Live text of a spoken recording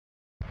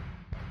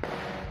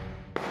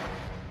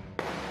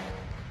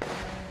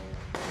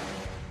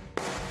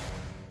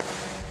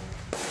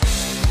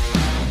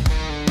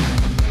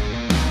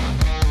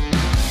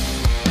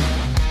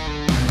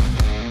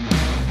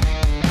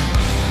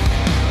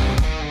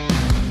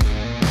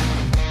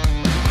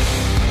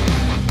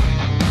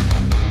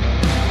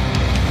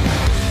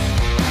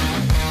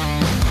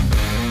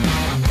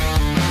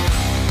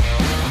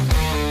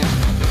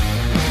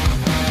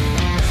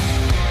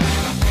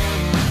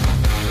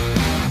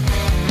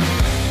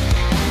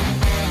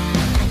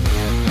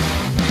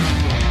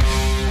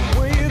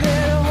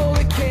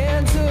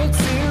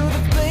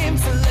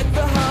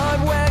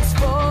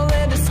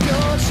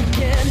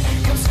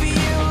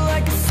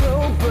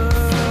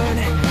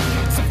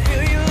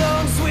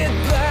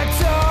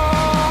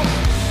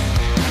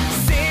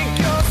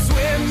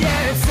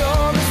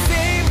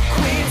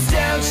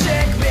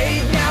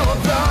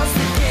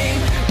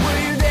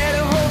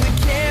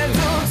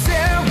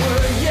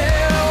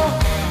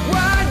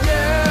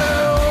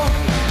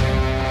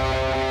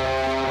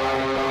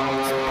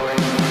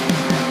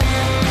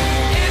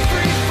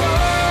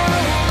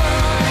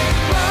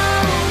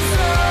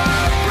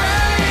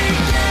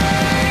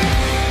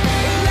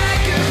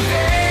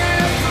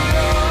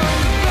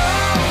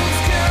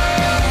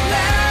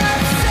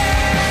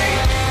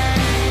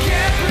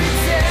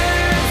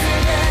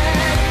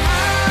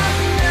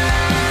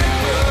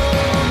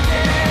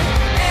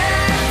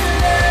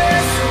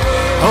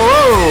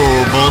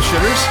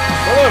Bears.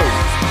 Hello.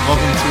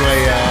 Welcome to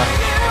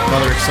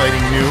another exciting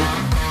new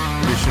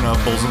edition of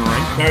Bulls in the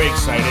Ring. Very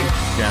exciting.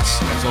 Yes.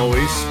 As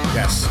always.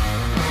 Yes.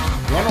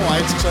 You want to know why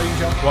it's exciting,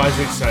 Joe? Why is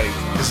it exciting?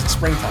 Because it's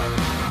springtime.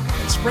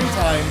 And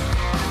springtime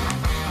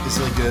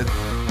is like a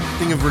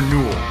thing of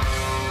renewal.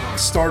 The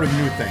start of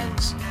new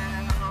things.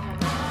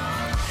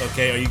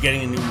 Okay, are you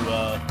getting a new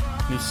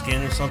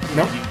skin or something?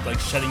 Nope. Are you, like,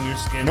 shedding your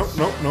skin? Nope.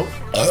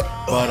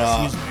 But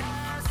Excuse me.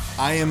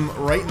 I am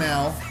right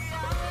now,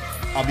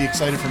 I'll be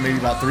excited for maybe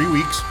about 3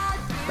 weeks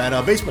that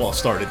baseball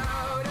started.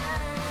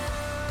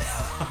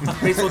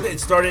 Baseball, it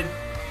started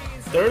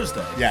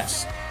Thursday.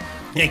 Yes.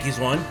 Yankees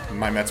won.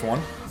 My Mets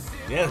won.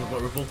 Yeah,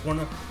 we're both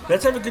won.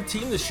 Mets have a good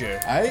team this year.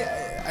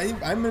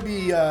 I'm going to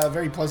be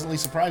very pleasantly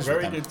surprised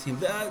Very with them.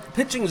 good team.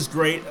 Pitching is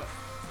great.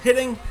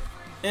 Hitting,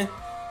 got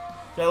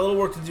a little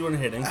work to do in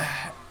hitting.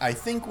 I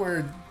think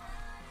where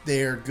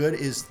they're good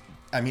is,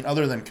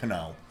 other than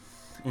Cano,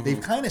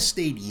 they've kind of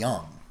stayed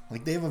young.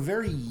 Like, they have a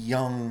very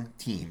young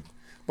team.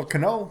 But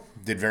Cano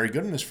did very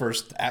good in his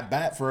first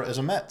at-bat as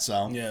a Met,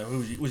 so. Yeah,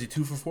 was he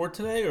 2 for 4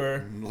 today?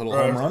 Or little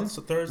home run?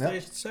 So Thursday, Yeah. I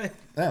should say.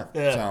 Yeah.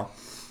 So.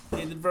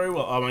 He did very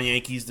well. My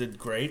Yankees did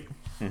great.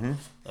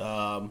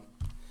 I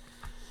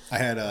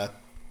had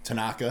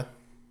Tanaka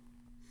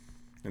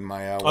in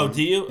my Oh, win.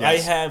 do you? Yes. I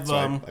have. So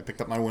I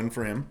picked up my win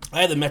for him.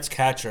 I had the Mets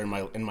catcher in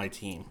my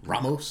team.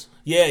 Ramos.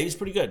 Yeah, he's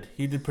pretty good.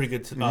 He did pretty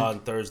good on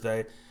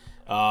Thursday.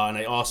 And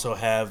I also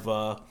have.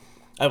 I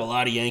have a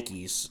lot of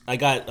Yankees. I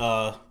got.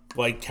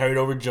 I carried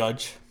over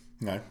Judge.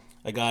 Okay.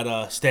 I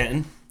got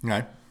Stanton,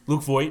 Okay.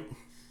 Luke Voigt,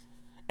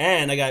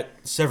 and I got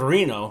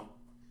Severino.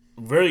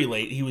 Very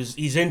late.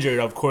 He's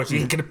injured. Of course, he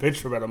didn't get a pitch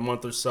for about a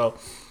month or so.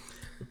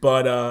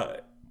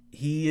 But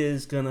he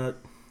is gonna.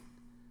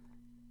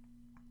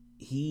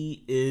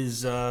 He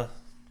is.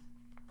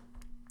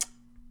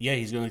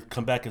 He's gonna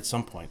come back at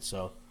some point.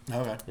 So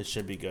Okay. it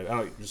should be good.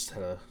 I just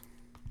had a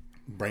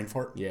Brain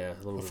fart? a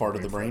little bit fart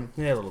of the brain?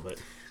 Yeah, a little bit.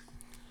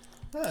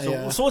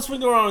 Yeah. So what's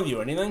been going on with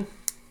you? Anything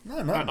No.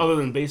 other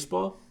than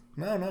baseball?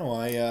 No.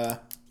 I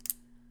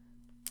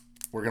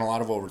working a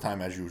lot of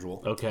overtime as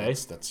usual. Okay.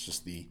 That's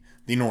just the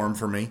norm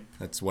for me.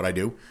 That's what I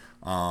do.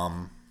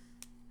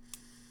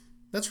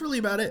 That's really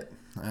about it.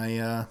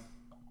 I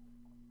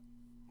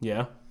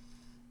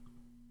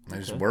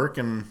just work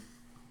and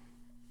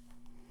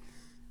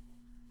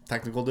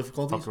technical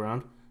difficulties. Talk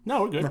around.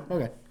 No, we're good.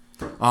 Okay.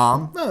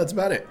 No, that's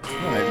about it. All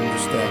right, I'm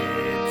just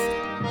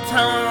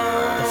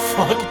Time The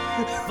fuck?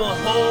 for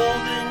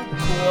holding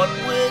court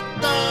with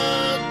the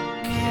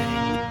king.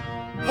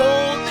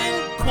 Holding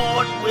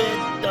court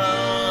with the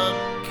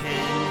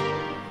king.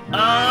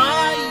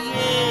 I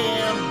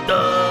am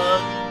the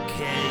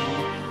king.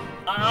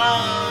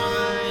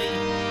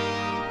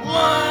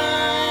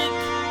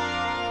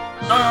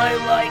 I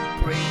like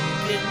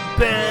breaking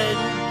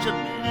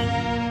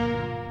Benjamin.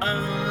 I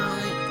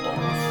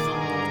also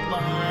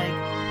like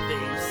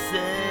face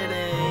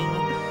sitting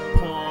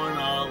porn a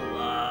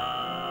lot.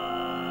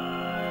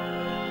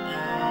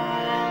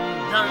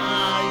 And I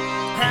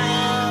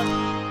have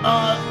a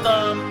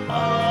thumb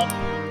up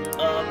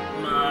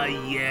my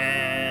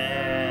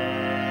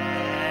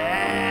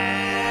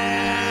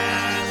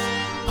ass.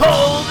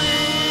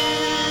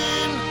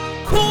 Holding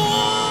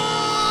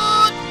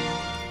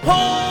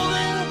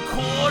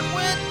court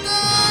with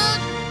the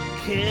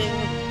king.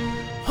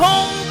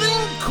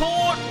 Holding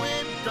court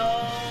with the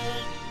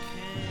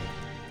king.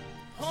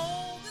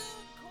 Holding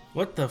court.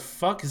 What the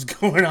fuck is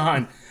going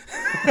on?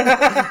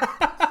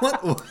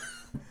 what?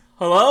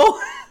 Hello?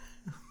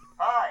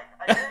 Hi,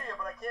 I hear you,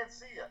 but I can't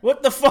see you.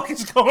 What the fuck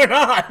is going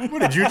on? What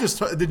did you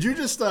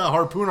just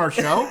harpoon our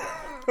show?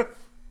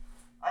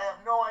 I have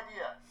no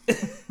idea.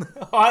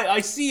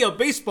 I see a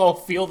baseball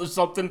field or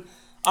something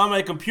on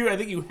my computer. I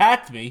think you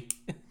hacked me.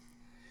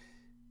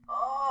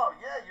 Oh,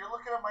 yeah, you're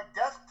looking at my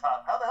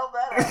desktop. How the hell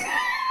did that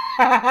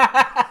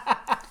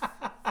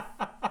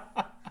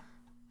happen?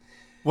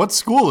 What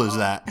school is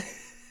that?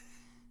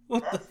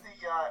 That's the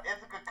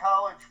Ithaca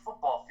College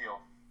football field.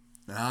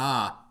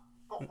 Ah.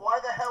 But why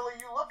the hell are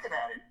you looking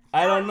at it?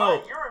 I don't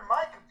know. You're in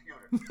my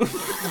computer.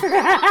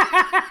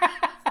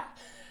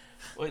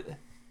 What?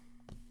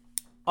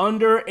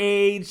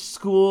 Underage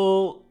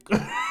school.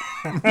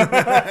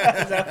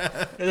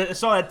 I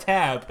saw a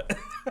tab.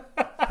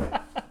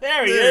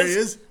 There he There is. he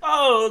is.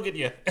 Oh, look at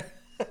you. I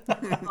still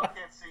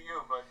can't see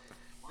you, but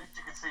at least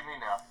you can see me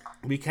now.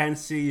 We can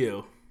see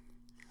you.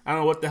 I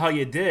don't know what the hell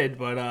you did,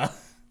 but I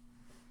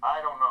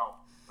don't know.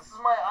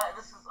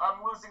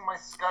 I'm losing my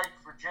Skype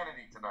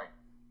virginity tonight.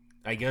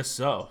 I guess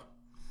so.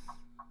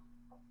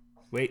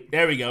 Wait,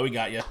 there we go. We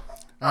got you.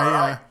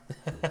 I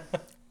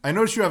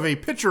noticed you have a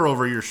picture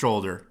over your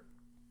shoulder.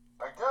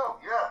 I do,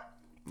 yeah.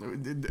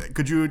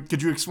 Could you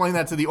explain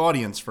that to the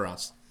audience for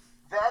us?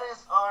 That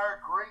is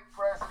our great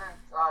president,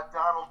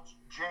 Donald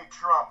J.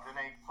 Trump, in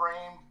a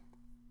framed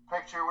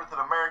picture with an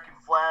American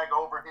flag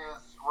over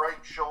his right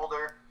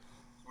shoulder.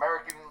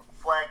 American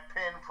flag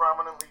pin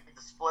prominently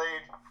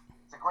displayed.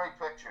 It's a great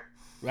picture.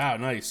 Wow,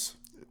 nice.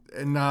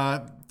 And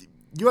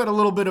you had a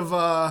little bit of,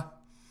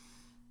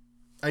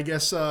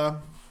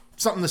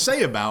 something to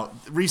say about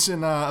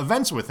recent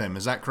events with him.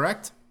 Is that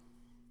correct?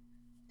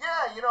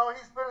 Yeah, you know,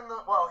 he's been in the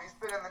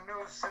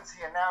news since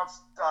he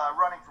announced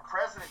running for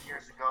president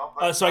years ago.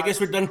 But, So I guess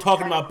we're done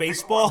talking about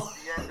baseball? At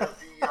the end of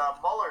the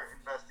Mueller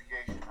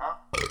investigation, huh?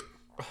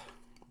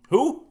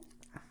 Who?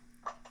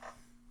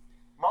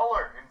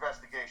 Mueller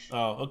investigation.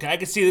 Oh, okay. I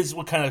can see this.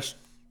 What kind of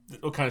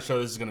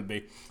show this is going to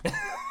be?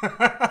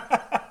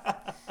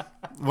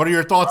 What are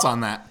your thoughts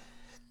on that?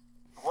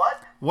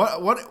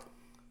 What?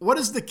 What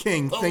does the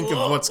king think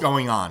of what's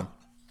going on?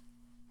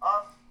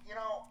 You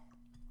know,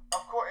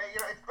 of course, you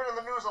know, it's been in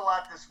the news a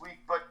lot this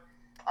week, but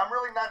I'm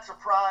really not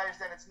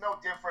surprised, and it's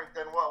no different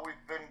than what we've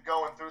been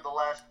going through the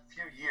last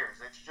few years.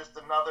 It's just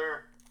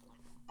another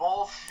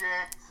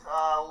bullshit,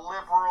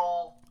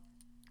 liberal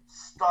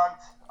stunt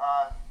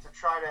to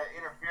try to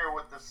interfere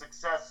with the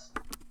success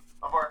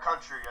of our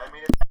country. I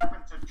mean, it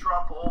happened to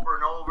Trump over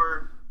and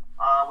over.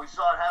 We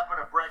saw it happen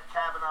to Brett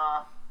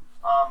Kavanaugh.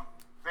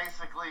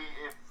 Basically,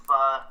 if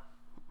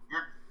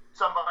you're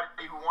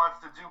somebody who wants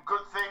to do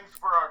good things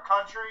for our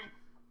country,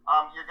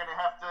 you're going to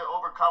have to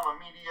overcome a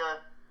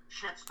media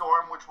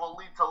shitstorm, which will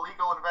lead to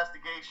legal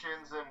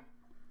investigations and,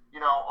 you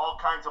know, all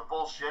kinds of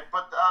bullshit.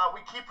 But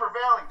we keep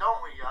prevailing, don't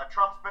we?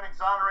 Trump's been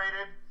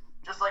exonerated,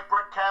 just like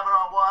Brett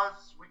Kavanaugh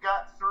was. We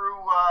got through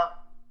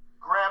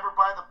grab her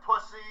by the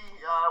pussy.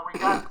 We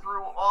got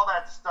through all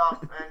that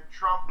stuff, and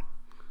Trump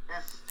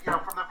is, you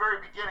know, from the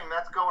very beginning,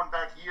 that's going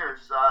back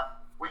years.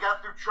 We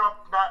got through Trump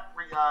not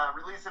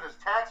releasing his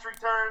tax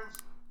returns.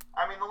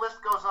 I mean, the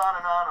list goes on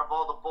and on of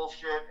all the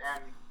bullshit,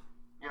 and,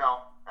 you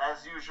know,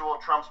 as usual,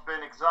 Trump's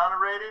been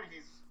exonerated.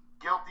 He's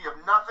guilty of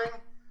nothing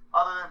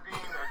other than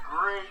being a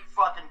great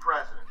fucking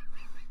president.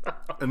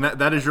 And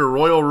that is your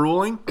royal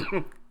ruling?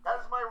 That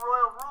is my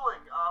royal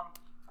ruling.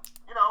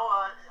 You know,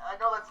 I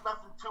know that's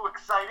nothing too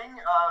exciting.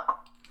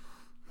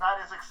 Not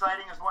as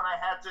exciting as when I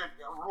had to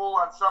rule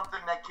on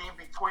something that came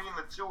between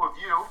the two of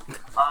you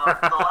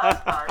the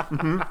last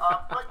time.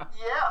 But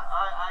yeah,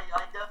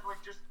 I definitely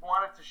just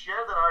wanted to share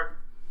that our,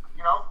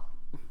 you know,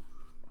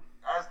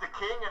 as the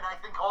king, and I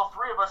think all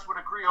three of us would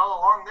agree all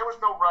along, there was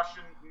no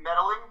Russian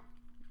meddling.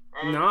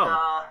 And,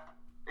 No.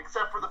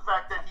 Except for the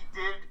fact that he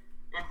did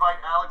invite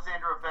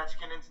Alexander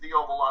Ovechkin into the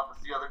Oval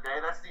Office the other day.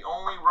 That's the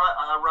only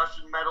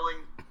Russian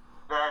meddling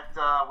that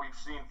we've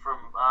seen from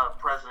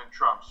President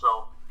Trump.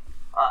 So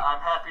I'm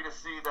happy to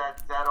see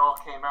that all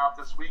came out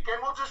this week,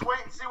 and we'll just wait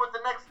and see what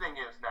the next thing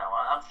is now.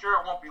 I'm sure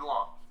it won't be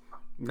long.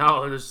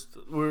 No,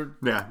 we're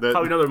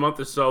probably another month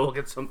or so. We'll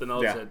get something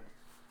else Yeah. that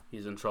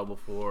he's in trouble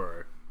for.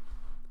 Or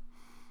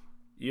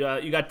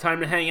you got time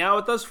to hang out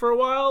with us for a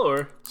while,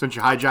 or Since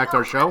you hijacked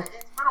our show? It's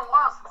been a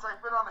while since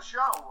I've been on the show.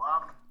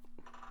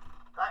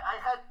 I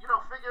had, you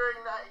know,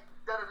 figuring that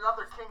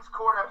another King's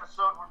Court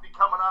episode would be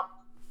coming up,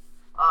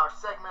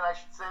 segment I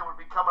should say, would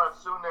be coming up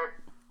soon there.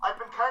 I've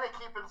been kind of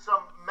keeping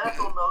some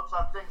mental notes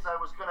on things I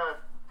was going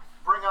to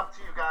bring up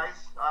to you guys.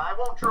 I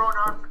won't drone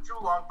on for too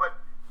long, but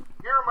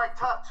here are my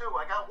top two.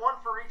 I got one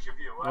for each of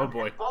you. Oh,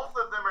 boy. Both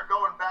of them are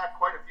going back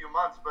quite a few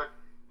months, but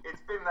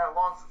it's been that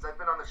long since I've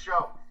been on the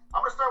show.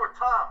 I'm going to start with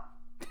Tom.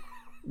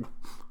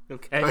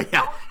 okay?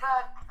 Yeah. Going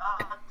back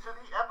to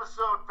the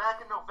episode back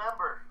in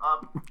November.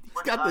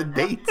 He's got the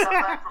dates. You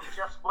got back from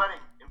Jeff's wedding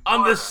in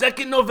On the Florida.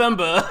 2nd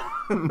November.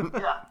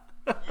 Yeah.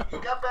 You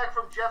got back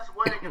from Jeff's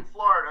wedding in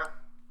Florida,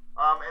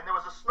 and there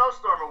was a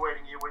snowstorm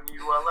awaiting you when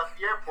you left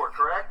the airport,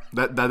 correct?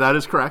 That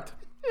is correct.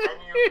 And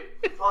you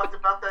talked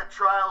about that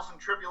trials and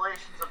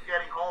tribulations of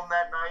getting home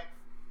that night.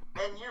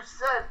 And you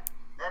said,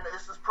 and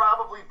this is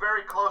probably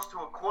very close to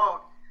a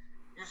quote,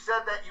 you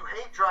said that you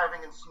hate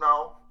driving in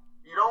snow,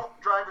 you don't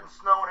drive in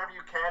snow whenever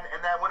you can,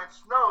 and that when it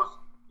snows,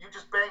 you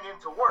just bang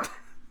into work.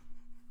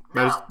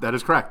 That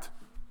is correct.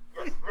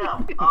 Yes.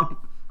 Now,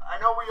 I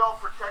know we all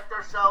protect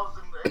ourselves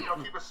and, you know,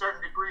 keep a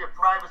certain degree of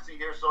privacy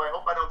here, so I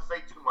hope I don't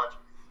say too much.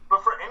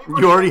 But for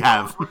anybody You already who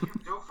knows have. what you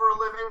do for a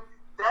living,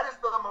 that is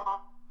the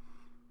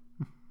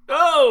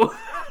Oh!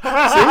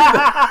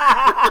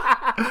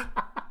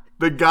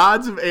 The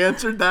gods have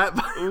answered that.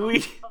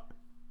 snowstorm.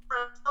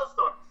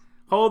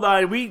 Hold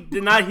on, we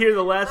did not hear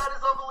the last. That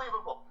is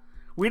unbelievable.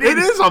 We It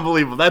didn't. is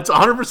unbelievable. That's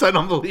 100%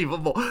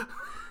 unbelievable. It is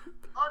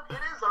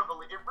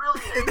unbelievable. It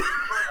really is. But,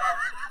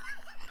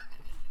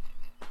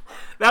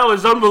 That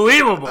was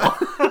unbelievable. and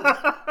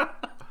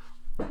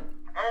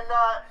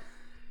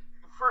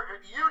for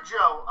you,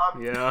 Joe,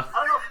 Yeah. I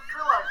don't know if you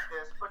realize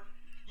this, but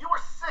you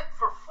were sick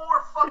for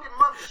 4 fucking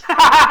months straight.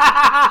 You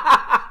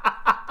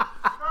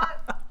know what?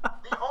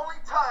 The only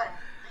time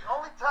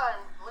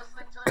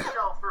listening to the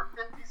show for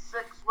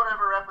 56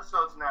 whatever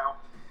episodes now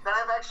that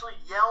I've actually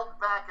yelled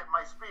back at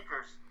my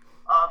speakers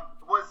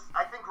was,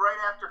 I think, right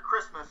after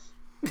Christmas.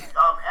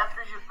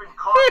 After you've been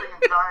coughing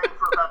and dying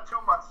for about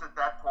 2 months at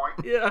that point.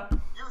 Yeah.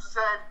 You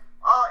said,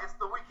 oh, it's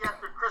the week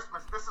after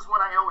Christmas. This is when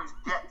I always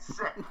get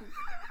sick.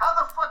 How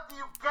the fuck do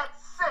you get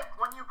sick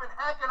when you've been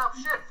hacking up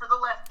shit for the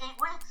last 8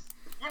 weeks?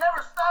 You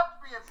never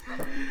stopped being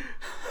sick.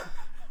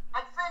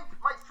 I think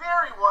my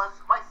theory was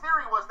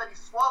that he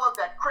swallowed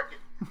that cricket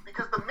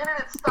because the minute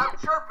it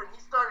stopped chirping, he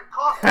started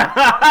coughing.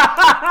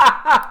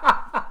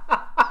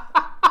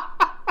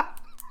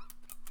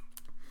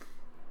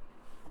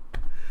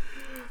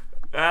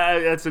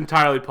 That's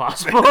entirely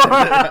possible.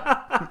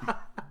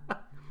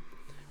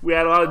 We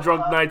had a lot of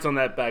drunk nights on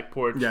that back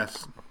porch.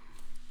 Yes.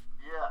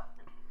 Yeah.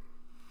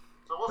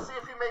 So we'll see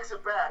if he makes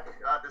it back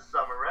this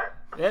summer, right?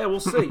 Yeah, we'll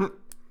see.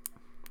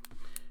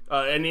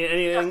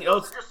 Anything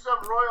else? Those are just some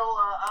royal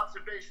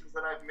observations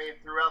that I've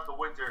made throughout the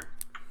winter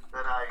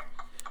that I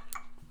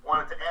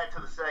wanted to add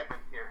to the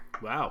segment here.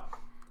 Wow.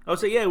 I would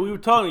say, yeah, we were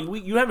talking.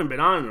 You haven't been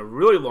on in a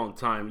really long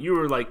time. You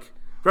were like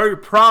very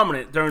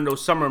prominent during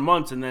those summer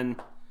months, and then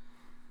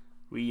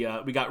we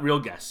got real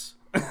guests.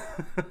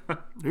 Are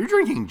you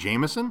drinking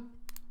Jameson?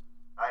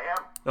 I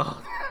am.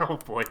 Oh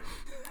boy.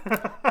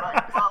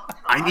 Right. Well,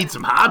 I need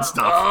some hot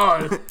stuff.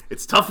 Oh,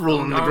 It's tough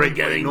ruling the Great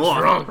getting North.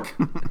 drunk.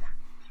 No,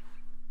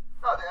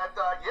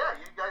 yeah,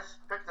 you guys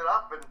picked it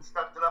up and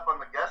stepped it up on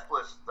the guest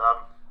list.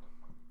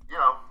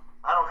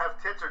 I don't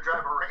have tits or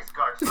drive a race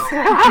car, so.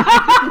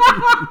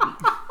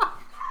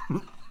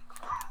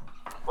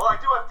 Well, I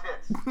do have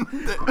tits.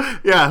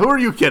 Yeah, who are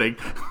you kidding?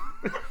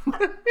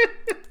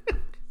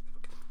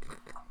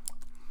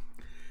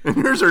 And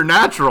yours are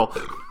natural.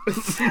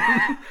 They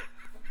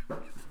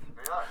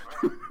are,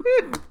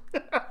 right?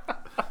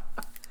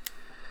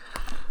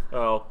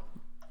 Oh.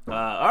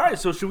 All right,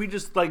 so should we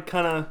just like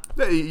kind of?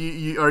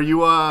 Are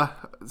you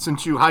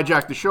since you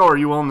hijacked the show, are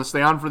you willing to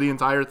stay on for the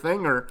entire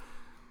thing, or?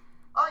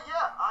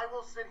 Yeah, I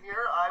will sit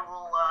here. I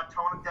will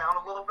tone it down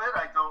a little bit.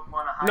 I don't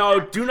want to. No,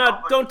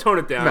 don't tone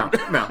it down.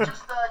 No.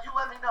 Just you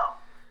let me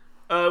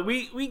know.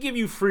 We give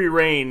you free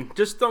reign.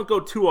 Just don't go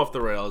too off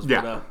the rails.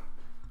 Yeah. But,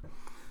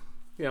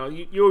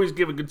 you always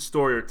give a good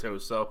story or two.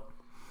 So.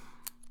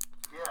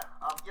 Yeah,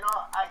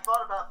 I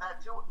thought about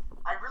that too.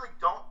 I really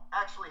don't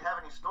actually have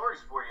any stories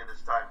for you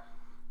this time.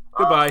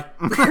 Goodbye.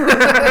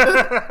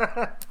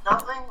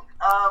 Nothing,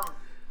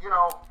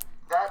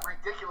 that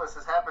ridiculous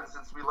has happened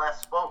since we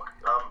last spoke.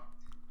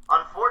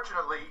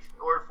 Unfortunately,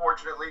 or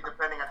fortunately,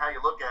 depending on how you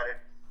look at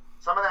it,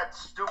 some of that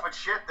stupid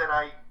shit that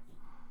I,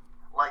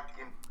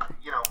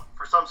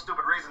 for some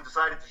stupid reason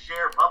decided to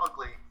share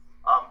publicly,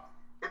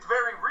 it's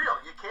very real.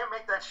 You can't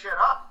make that shit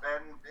up.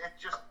 And it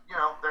just,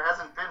 there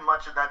hasn't been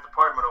much in that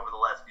department over the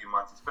last few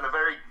months. It's been a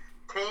very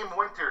tame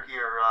winter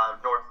here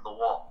north of the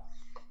wall.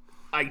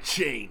 I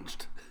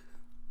changed.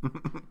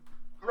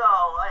 No,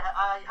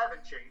 I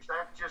haven't changed.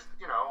 I've just,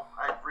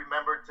 I've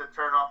remembered to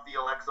turn off the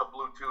Alexa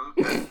Bluetooth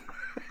and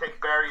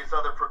take various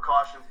other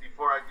precautions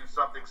before I do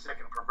something sick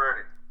and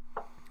perverted.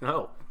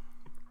 Oh.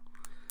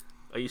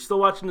 Are you still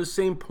watching the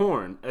same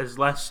porn as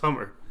last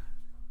summer?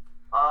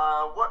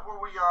 What were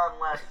we on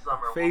last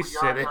summer? Face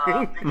were we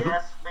on, sitting. Big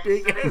ass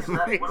face sitting? Is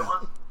that what it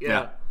was?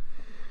 Yeah.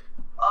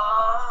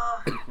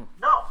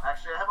 No,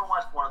 actually, I haven't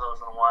watched one of those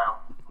in a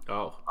while.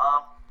 Oh.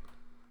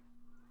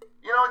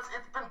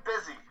 It's been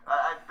busy.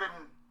 I've been,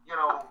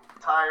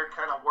 tired,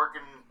 kind of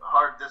working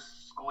hard this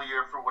school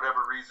year for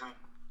whatever reason.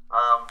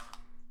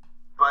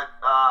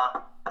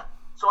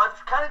 So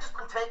I've kind of just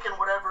been taking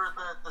whatever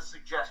the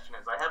suggestion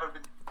is. I haven't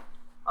been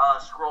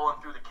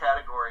scrolling through the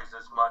categories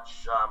as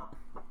much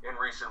in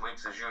recent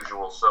weeks as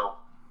usual. So,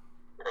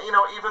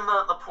 even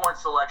the porn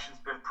selection's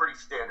been pretty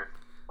standard.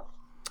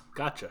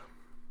 Gotcha.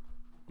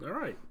 All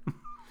right.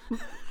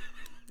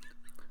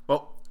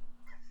 Well,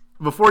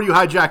 before you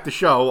hijack the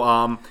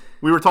show,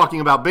 we were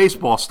talking about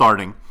baseball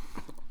starting.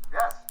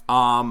 Yes.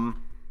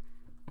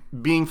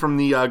 Being from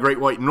the Great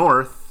White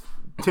North,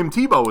 Tim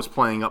Tebow was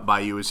playing up by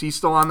you. Is he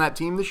still on that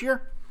team this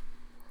year?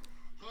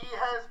 He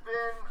has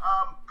been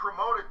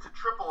promoted to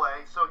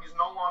AAA, so he's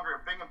no longer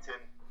at Binghamton.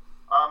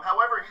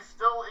 However, he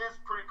still is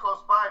pretty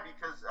close by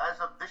because as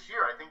of this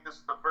year, I think this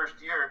is the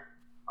first year,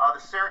 the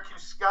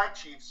Syracuse Sky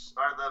Chiefs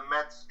are the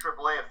Mets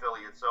AAA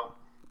affiliate. So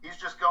he's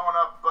just going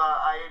up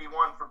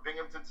I-81 from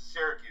Binghamton to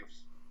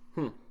Syracuse.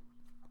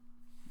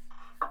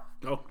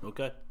 Oh,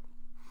 okay.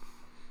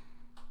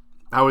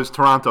 How is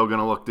Toronto going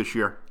to look this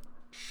year?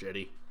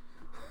 Shitty.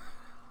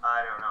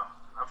 I don't know.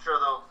 I'm sure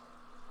they'll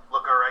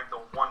look all right the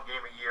one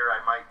game a year. I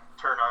might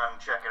turn on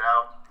and check it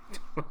out.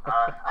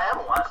 I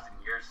haven't watched in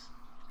years.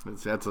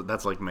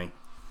 That's like me.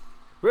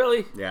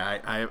 Really? Yeah,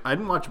 I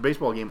didn't watch a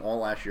baseball game all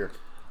last year.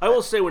 I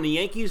will say when the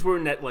Yankees were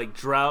in that like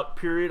drought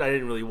period, I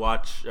didn't really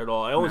watch at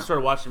all. I only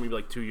started watching maybe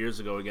like 2 years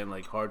ago again,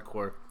 like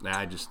hardcore.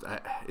 Nah,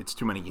 it's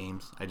too many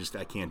games. I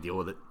can't deal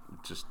with it.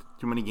 It's just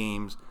too many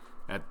games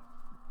at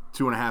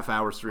 2.5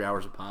 hours, 3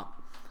 hours a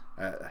pop.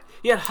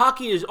 Yeah,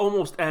 hockey is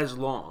almost as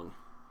long.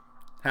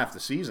 Half the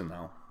season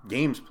though.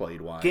 Games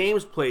played wise.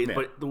 Games played, Yeah.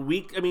 but the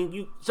week. I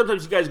mean,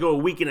 sometimes you guys go a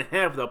week and a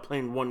half without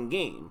playing one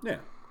game. Yeah.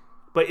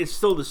 But it's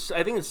still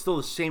I think it's still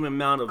the same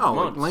amount of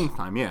months. Length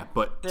time, yeah.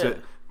 But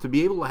to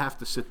be able to have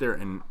to sit there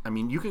and, I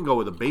mean, you can go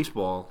with a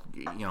baseball,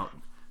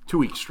 2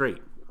 weeks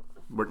straight,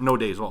 with no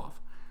days off.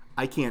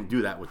 I can't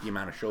do that with the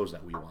amount of shows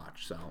that we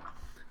watch. So,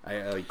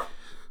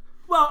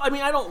 Well, I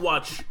mean, I don't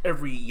watch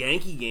every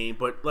Yankee game,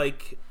 but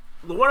like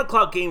the 1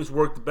 o'clock games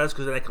work the best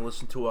because then I can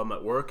listen to them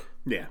at work.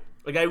 yeah.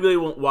 Like I really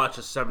won't watch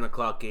a 7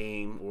 o'clock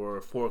game or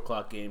a 4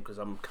 o'clock game because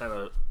I'm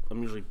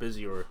usually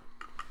busy, or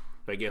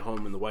if I get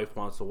home and the wife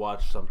wants to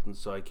watch something,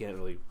 so I can't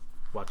really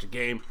watch a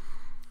game.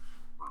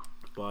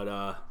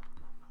 But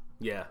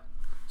yeah,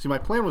 See, my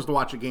plan was to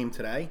watch a game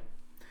today,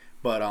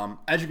 but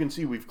as you can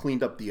see, we've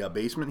cleaned up the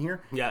basement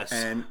here. Yes.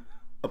 And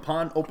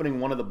upon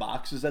opening one of the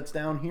boxes that's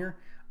down here,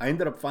 I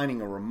ended up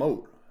finding a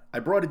remote. I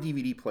brought a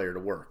DVD player to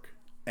work,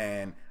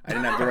 and I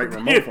didn't have the right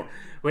remote for it.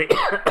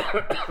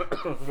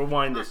 Wait,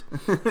 rewind this.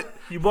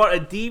 You bought a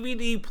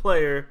DVD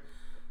player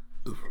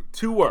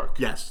to work.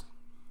 Yes.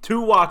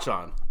 To watch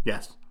on.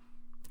 Yes.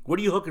 What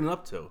are you hooking it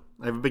up to?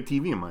 I have a big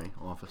TV in my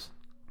office.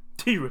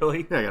 Do you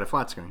really? Yeah, I got a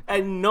flat screen.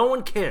 And no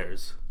one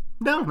cares.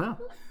 No.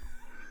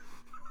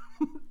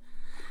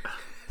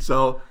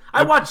 So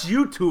I watch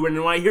YouTube,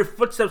 and when I hear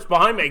footsteps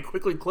behind me, I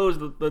quickly close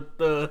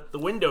the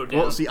window down.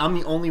 well, see, I'm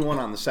the only one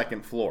on the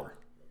second floor.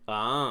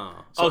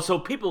 Ah. So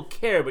people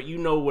care, but you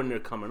know when they're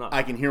coming up.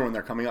 I can hear when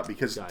they're coming up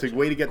because the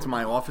way to get to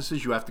my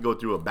offices, you have to go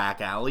through a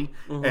back alley,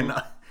 and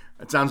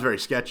it sounds very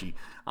sketchy.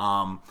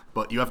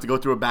 But you have to go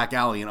through a back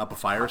alley and up a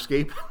fire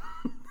escape.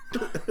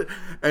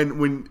 And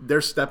when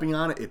they're stepping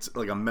on it, it's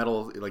like a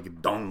metal, like a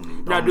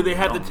dong. Now, do they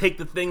have to take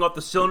the thing off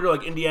the cylinder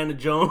like Indiana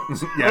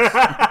Jones? Yes.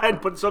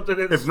 And put something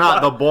in. If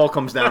not, the ball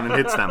comes down and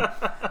hits them.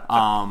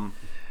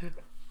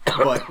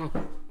 But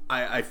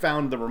I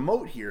found the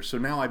remote here, so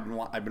now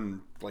I've been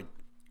like,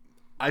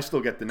 I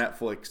still get the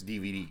Netflix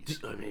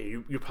DVDs. I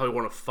mean, you're probably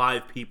one of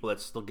 5 people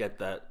that still get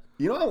that.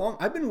 You know how long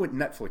I've been with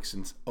Netflix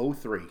since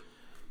 2003.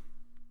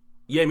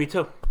 Yeah, me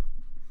too.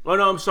 Oh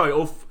no, I'm sorry.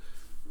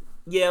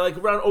 Yeah, like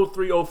around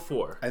 03,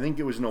 04. I think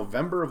it was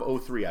November of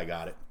 2003 I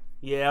got it.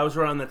 Yeah, I was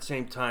around that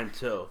same time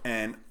too.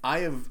 And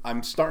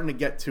I'm starting to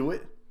get to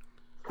it.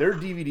 There are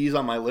DVDs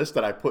on my list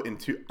that I put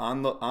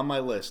on my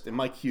list in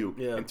my queue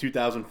in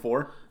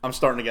 2004. I'm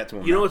starting to get to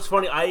them. You know what's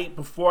funny?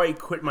 Before I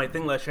quit my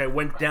thing last year, I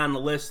went down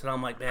the list and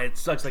I'm like, man, it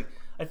sucks. Like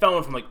I found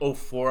one from like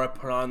 04 I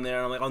put on there.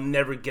 And I'm like, I'll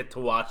never get to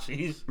watch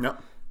these. No.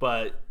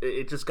 But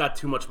it just got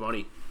too much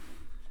money.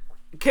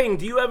 King,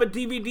 do you have a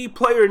DVD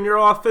player in your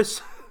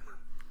office?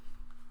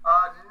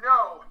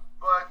 No,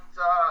 but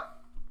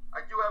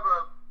I do have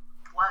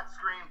a flat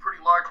screen,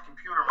 pretty large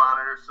computer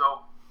monitor, so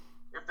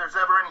if there's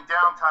ever any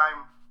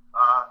downtime,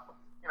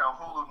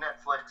 Hulu,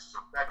 Netflix,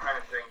 that kind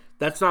of thing.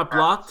 That's not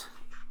blocked?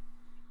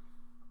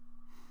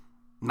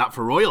 Not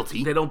for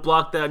royalty. They don't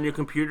block that on your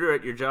computer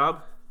at your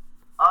job?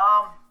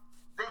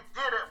 They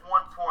did at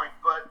one point,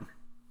 but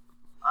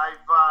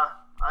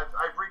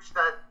I've reached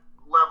that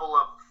level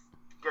of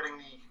getting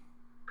the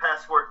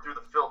password through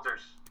the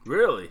filters.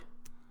 Really?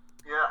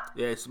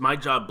 Yeah. Yes, my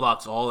job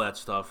blocks all that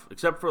stuff,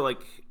 except for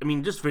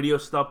just video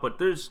stuff.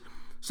 But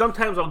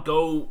sometimes I'll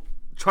go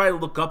try to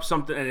look up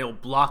something and it'll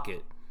block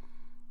it.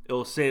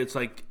 It'll say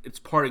it's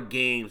part of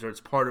games or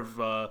it's part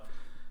of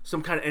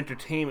some kind of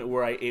entertainment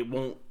where it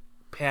won't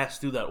pass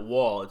through that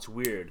wall. It's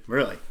weird.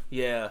 Really?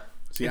 Yeah.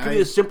 See, it could be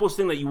the simplest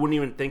thing that you wouldn't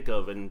even think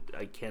of, and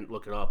I can't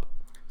look it up.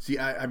 See,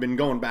 I've been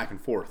going back and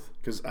forth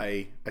because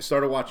I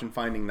started watching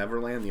Finding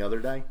Neverland the other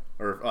day,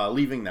 or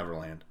Leaving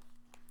Neverland.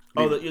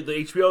 Oh, the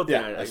HBO thing.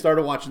 Yeah, I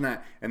started watching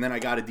that, and then I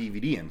got a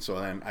DVD in.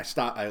 So then I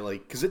stopped.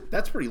 Because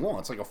that's pretty long.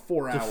 It's like a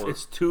 4-hour.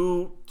 It's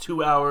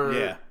 2-hour.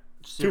 Yeah,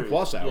 series.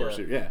 2+ hours.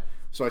 Yeah.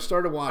 So I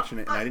started watching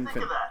it, and I didn't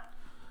think finish.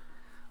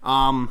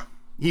 of that.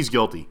 He's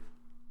guilty.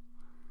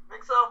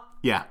 Think so?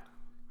 Yeah.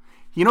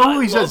 You know who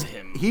he love says?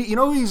 him. You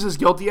know who he's as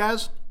guilty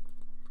as?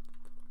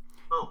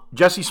 Who?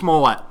 Jesse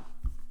Smollett.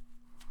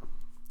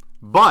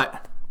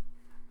 But,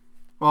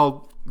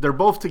 well, they're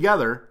both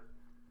together.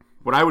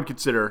 What I would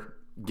consider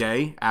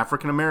gay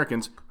African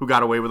Americans who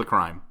got away with a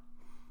crime.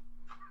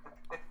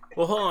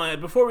 Well, hold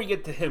on. Before we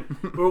get to him,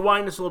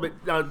 rewind this a little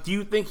bit. Now, do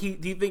you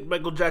think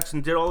Michael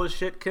Jackson did all this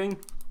shit, King?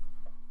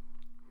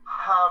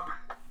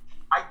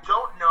 I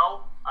don't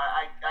know.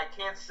 I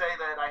can't say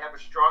that I have a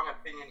strong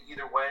opinion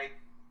either way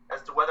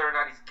as to whether or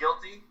not he's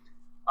guilty.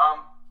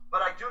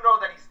 But I do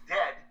know that he's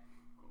dead.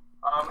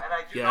 And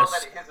I do know Yes.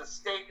 that his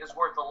estate is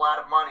worth a lot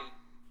of money.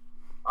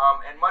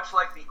 And much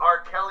like the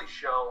R. Kelly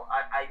show,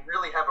 I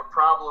really have a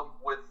problem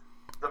with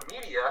the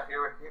media.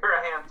 Here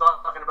I am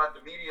talking about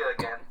the media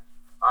again.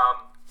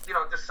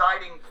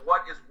 Deciding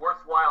what is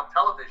worthwhile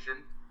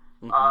television,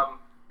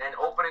 and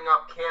opening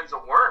up cans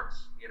of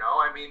worms.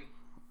 I mean,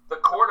 the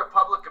court of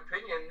public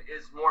opinion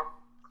is more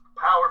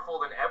powerful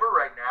than ever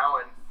right now,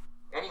 and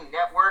any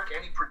network,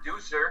 any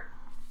producer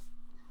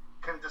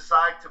can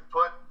decide to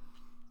put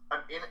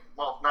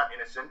not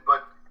innocent,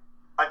 but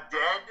a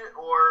dead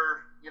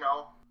or,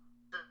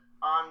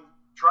 on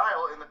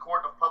trial in the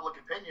court of public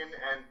opinion,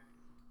 and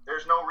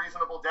there's no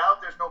reasonable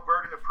doubt, there's no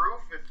burden of proof.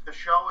 If the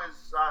show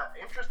is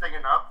interesting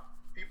enough,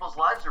 people's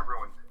lives are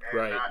ruined. And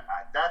Right.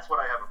 That's what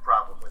I have a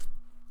problem with.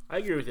 I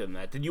agree with you on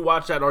that. Did you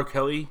watch that R.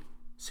 Kelly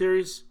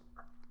series?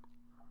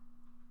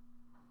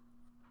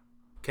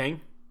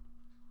 King?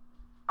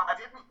 I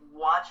didn't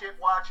watch it,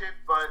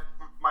 but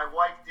my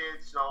wife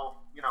did, so,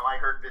 I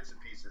heard bits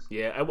and pieces.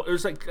 Yeah, I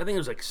think it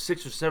was like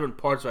 6 or 7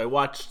 parts. So I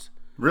watched.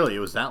 Really? It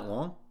was that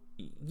long?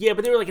 Yeah,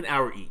 but they were like an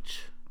hour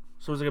each,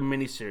 so it was like a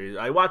mini series.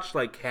 I watched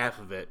like half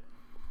of it.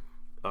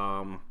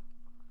 I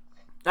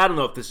don't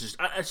know if this is.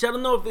 I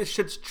don't know if this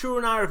shit's true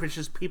or not, or if it's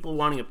just people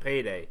wanting a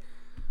payday.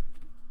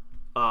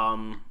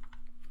 I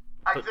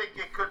think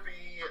it could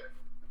be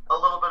a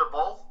little bit of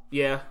both.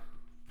 Yeah.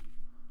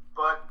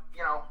 But,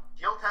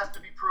 guilt has to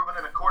be proven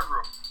in a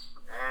courtroom.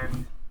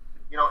 And,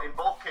 in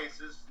both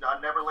cases,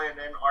 Neverland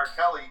and R.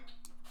 Kelly,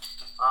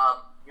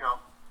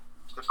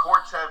 the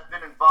courts have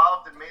been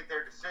involved and made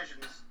their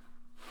decisions.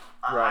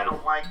 Right. I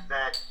don't like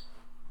that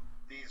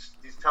these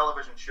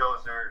television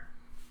shows are,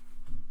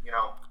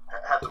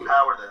 have the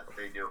power that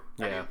they do.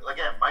 Yeah. I mean,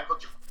 again, Michael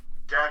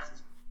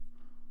Jackson's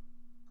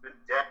been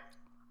dead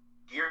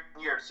years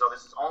and years, so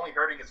this is only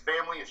hurting his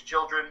family, his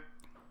children,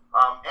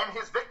 and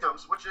his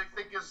victims, which I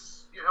think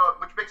is,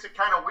 which makes it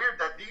kind of weird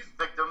that these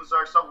victims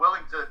are so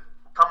willing to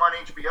come on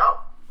HBO.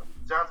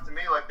 It sounds to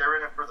me like they're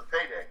in it for the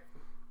payday.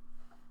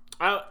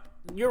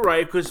 You're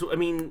right, because, I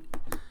mean,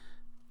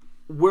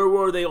 where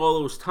were they all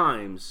those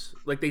times?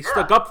 Like, they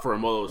stuck up for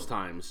him all those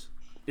times.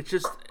 It's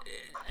just,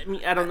 I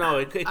mean, I don't know.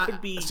 It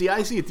could be... See,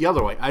 I see it the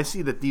other way. I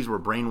see that these were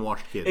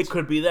brainwashed kids. It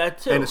could be that,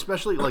 too. And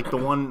especially, like, the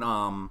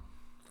one...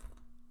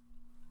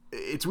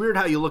 it's weird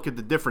how you look at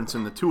the difference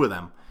in the two of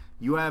them.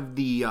 You have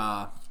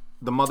the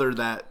mother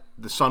that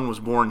the son was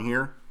born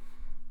here.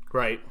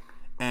 Right.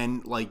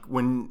 And, like,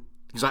 when...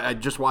 Because I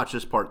just watched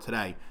this part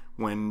today.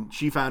 When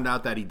she found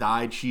out that he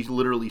died, she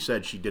literally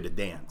said she did a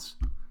dance.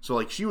 So,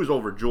 like, she was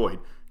overjoyed.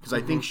 Because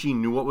I think she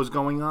knew what was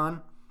going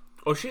on.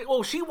 Oh,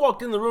 she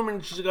walked in the room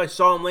and she's like, I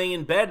saw him laying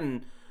in bed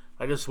and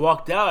I just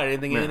walked out. I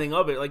didn't think anything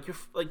of it. Like, you're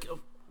like,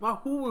 wow,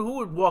 who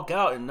would walk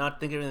out and not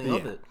think anything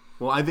of it?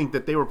 Well, I think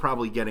that they were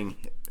probably getting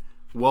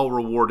well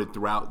rewarded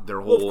throughout their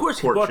whole Well, of course,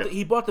 courtship.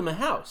 he bought them a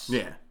house.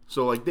 Yeah.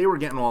 So, like, they were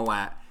getting all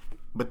that.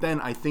 But then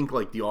I think,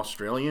 like, the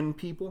Australian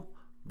people,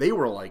 they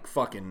were, like,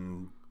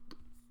 fucking,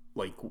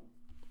 like,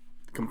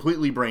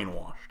 completely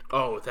brainwashed.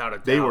 Oh, without a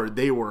doubt.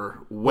 They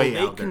were way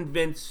out there. They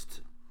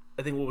convinced,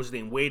 I think, what was his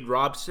name? Wade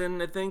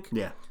Robson, I think?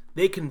 Yeah.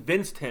 They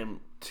convinced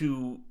him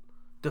to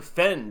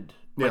defend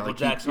Michael like,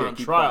 Jackson on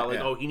keep trial. quiet,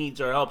 Like, oh, he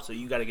needs our help, so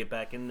you got to get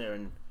back in there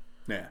and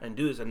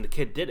do this. And the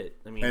kid did it.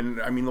 I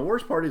mean, the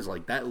worst part is,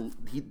 like, that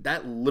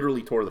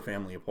literally tore the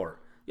family apart.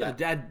 Yeah,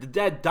 the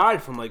dad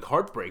died from, like,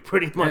 heartbreak,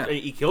 pretty much. Yeah.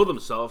 He killed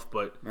himself,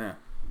 but... Yeah.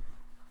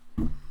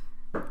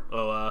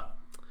 all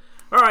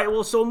right,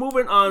 well, so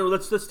moving on,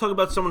 let's talk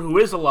about someone who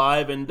is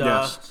alive and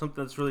Yes.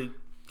 something that's really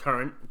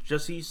current.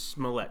 Jussie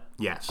Smollett.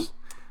 Yes.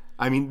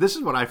 I mean, this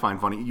is what I find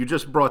funny. You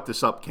just brought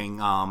this up, King.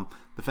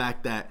 The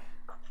fact that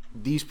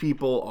these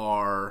people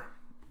are,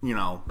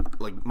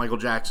 like Michael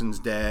Jackson's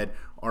dead,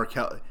 R.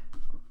 Kelly,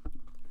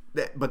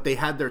 but they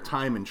had their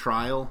time in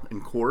trial in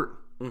court.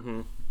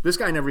 Mm-hmm. This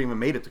guy never even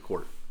made it to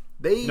court.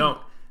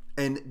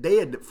 And they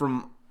had,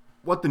 from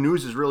what the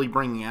news is really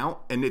bringing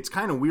out, and it's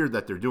kind of weird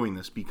that they're doing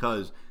this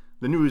because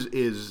the news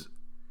is,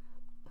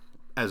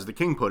 as the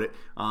King put it,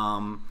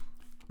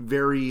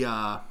 very.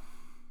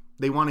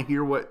 They want to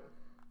hear what.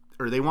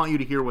 Or they want you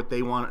to hear what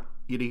they want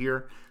you to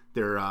hear.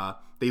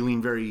 They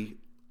lean very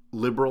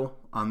liberal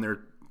on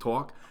their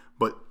talk,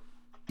 but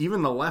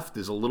even the left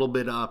is a little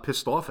bit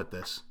pissed off at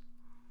this.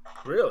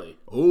 Really?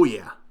 Oh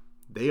yeah,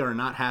 they are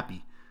not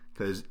happy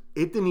because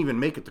it didn't even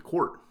make it to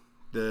court.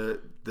 The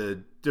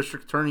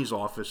district attorney's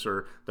office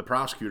or the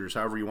prosecutors,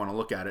 however you want to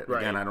look at it.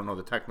 Right. Again, I don't know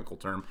the technical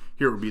term.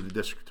 Here it would be the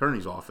district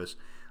attorney's office.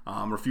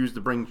 Refused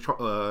to bring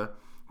to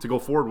go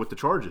forward with the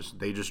charges.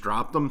 They just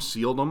dropped them,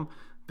 sealed them.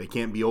 They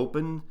can't be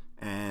opened.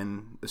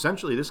 And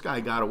essentially, this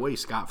guy got away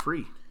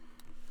scot-free.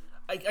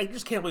 I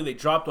just can't believe they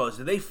dropped all this.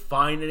 Did they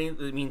find any?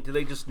 I mean, did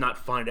they just not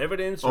find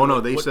evidence? Oh,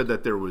 no, they said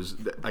that there was...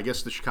 I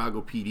guess the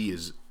Chicago PD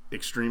is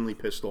extremely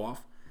pissed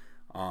off.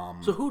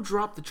 So who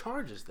dropped the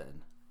charges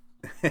then?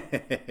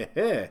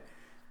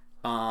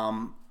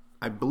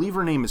 I believe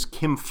her name is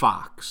Kim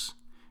Fox.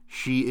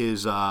 She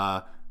is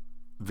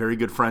very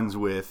good friends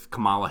with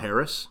Kamala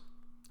Harris.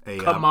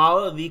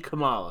 Kamala?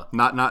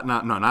 Not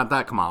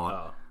that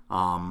Kamala.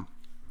 Oh.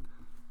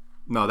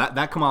 No,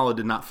 that Kamala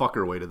did not fuck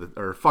his way to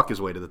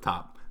the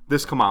top.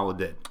 This Kamala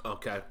did.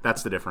 Okay.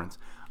 That's the difference.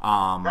 That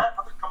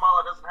other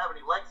Kamala doesn't have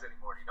any legs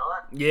anymore. Do you know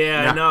that?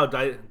 Yeah, Yeah. I know.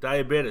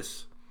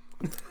 Diabetes.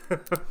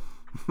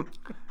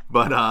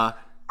 But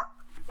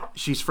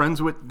she's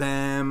friends with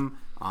them.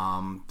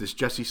 This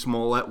Jussie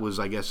Smollett was,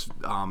 I guess,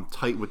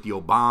 tight with the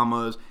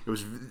Obamas.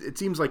 It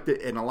seems like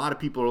and a lot of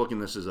people are looking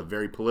at this as a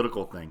very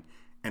political thing.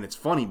 And it's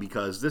funny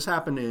because this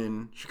happened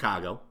in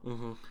Chicago.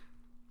 Mm-hmm.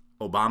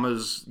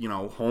 Obama's,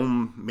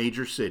 home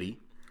major city.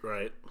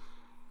 Right.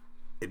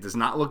 It does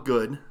not look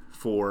good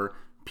for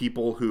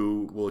people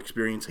who will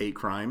experience hate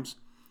crimes,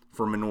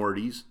 for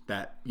minorities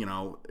that,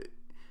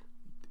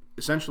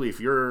 essentially if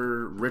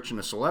you're rich and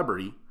a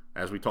celebrity,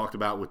 as we talked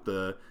about with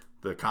the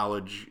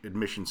college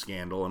admission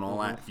scandal and all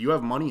that, if you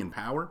have money and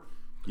power,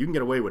 you can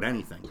get away with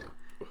anything.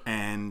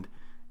 And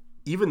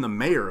even the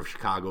mayor of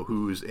Chicago,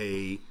 who's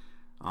a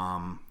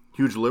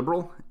huge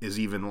liberal, is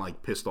even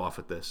like pissed off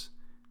at this.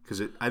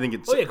 Because I think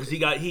it's... Oh, yeah, because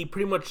he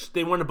pretty much,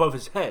 they went above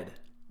his head.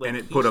 Like, and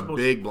it put a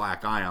big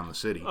black eye on the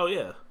city. Oh,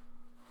 yeah.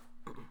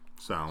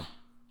 So,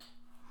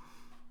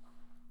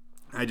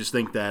 I just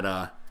think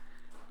that,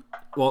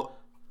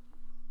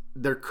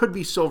 there could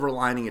be silver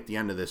lining at the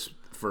end of this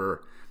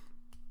for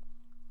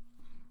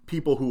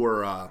people who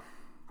are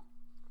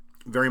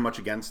very much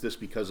against this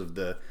because of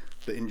the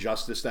the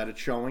injustice that it's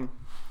showing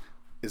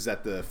is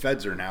that the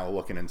feds are now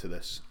looking into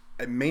this.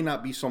 It may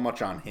not be so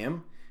much on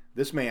him.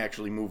 This may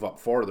actually move up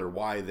farther.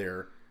 Why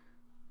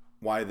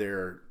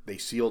they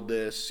sealed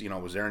this?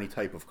 Was there any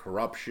type of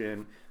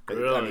corruption?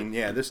 Really? I mean,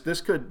 yeah.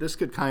 This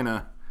could kind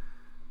of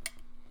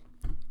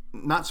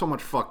not so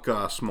much fuck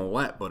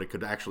Smollett, but it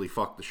could actually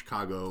fuck the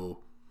Chicago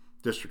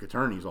District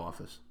Attorney's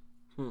office.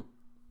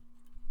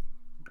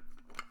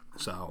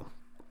 So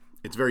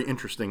it's very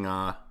interesting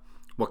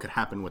what could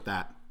happen with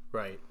that.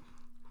 Right.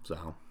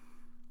 So,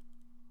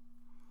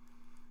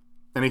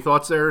 any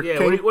thoughts there? Yeah.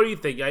 King? What do you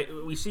think?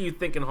 We see you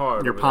thinking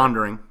hard. You're over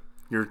pondering.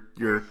 You're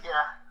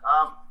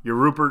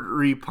Rupert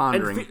there.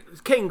 pondering.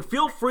 And King,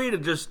 feel free to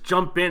just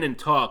jump in and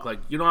talk. Like,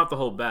 you don't have to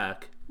hold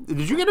back.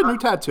 Did you get a new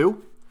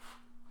tattoo?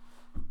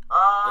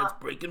 It's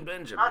Breaking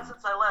Benjamin. Not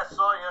since I last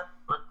saw you,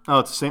 but Oh,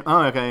 it's the same.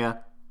 Oh, okay, yeah.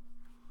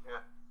 yeah.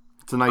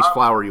 It's a nice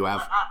flower you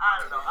have. I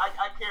don't know.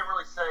 I can't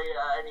really say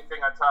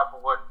anything on top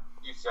of what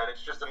you said.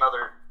 It's just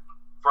another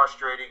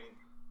frustrating,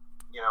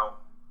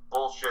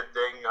 bullshit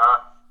thing.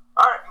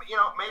 All right,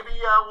 maybe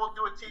we'll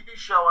do a TV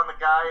show on the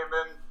guy, and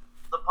then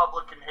the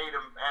public can hate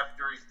him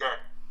after he's dead.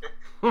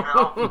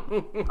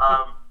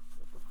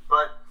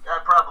 But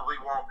that probably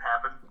won't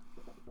happen.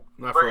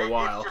 Not But for a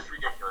while. It's just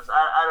ridiculous.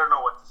 I don't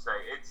know what to say.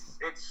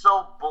 It's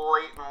so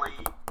blatantly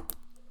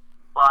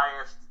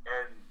biased,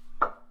 and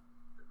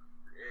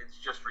it's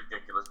just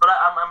ridiculous. But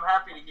I'm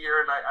happy to hear,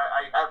 and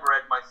I have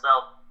read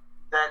myself,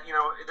 that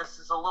this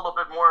is a little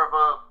bit more of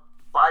a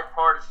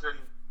bipartisan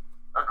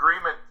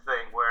agreement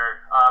thing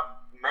where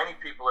many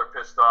people are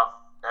pissed off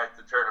at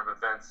the turn of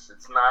events.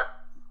 It's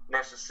not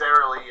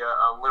necessarily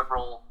a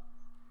liberal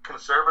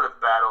conservative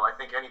battle. I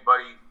think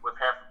anybody with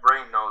half a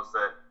brain knows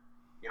that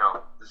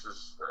this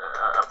is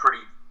a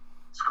pretty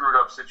screwed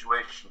up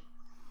situation.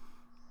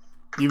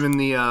 Even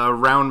the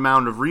round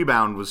mound of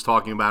rebound was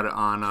talking about it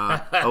on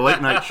a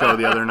late night show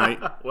the other night.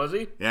 Was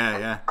he?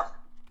 Yeah.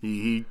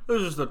 He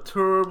This is a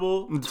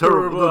terrible outcome.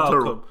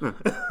 terrible.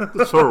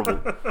 It's horrible.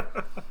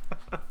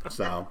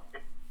 So.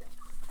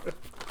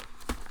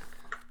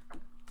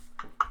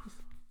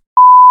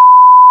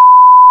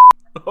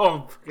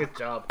 Oh, good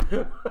job. It's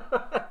all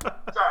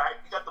right.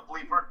 You got the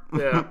bleeper.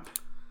 Yeah.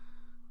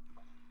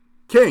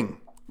 King,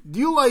 do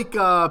you like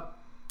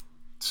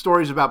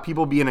stories about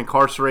people being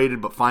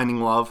incarcerated but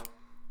finding love?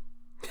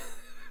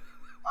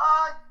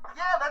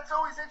 Yeah, that's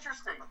always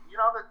interesting.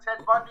 The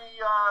Ted Bundy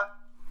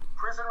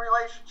prison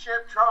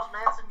relationship, Charles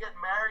Manson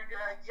getting married.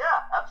 Yeah,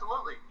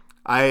 absolutely.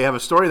 I have a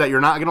story that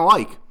you're not going to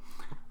like.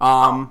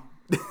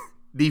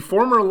 The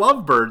former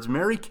Lovebirds,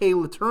 Mary Kay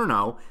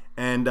Letourneau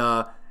and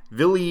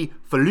Vili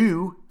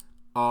Falou,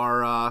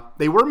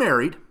 they were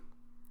married.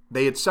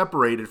 They had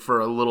separated for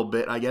a little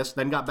bit, I guess,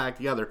 then got back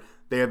together.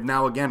 They have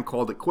now again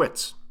called it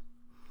quits.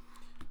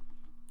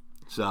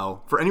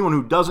 So, for anyone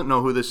who doesn't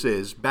know who this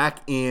is, back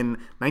in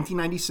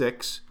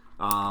 1996,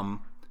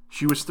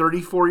 she was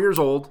 34 years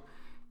old.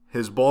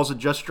 His balls had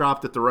just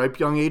dropped at the ripe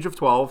young age of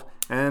 12,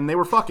 and they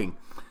were fucking.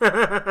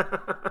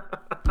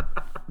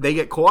 They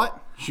get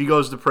caught. She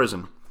goes to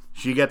prison.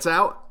 She gets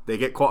out. They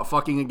get caught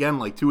fucking again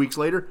like 2 weeks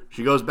later.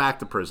 She goes back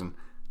to prison.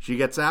 She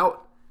gets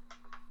out.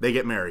 They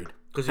get married.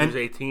 Because he was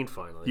 18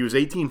 finally. He was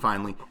 18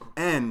 finally.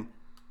 And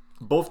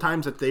both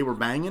times that they were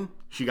banging,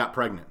 she got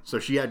pregnant. So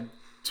she had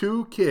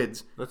 2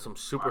 kids. That's some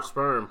super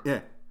sperm. Yeah.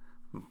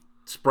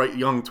 Sprite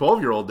young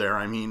 12-year-old there.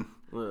 I mean,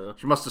 Yeah.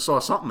 she must have saw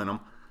something in him.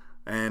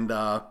 And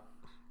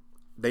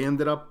they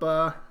ended up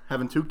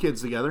having 2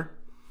 kids together.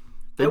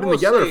 They've been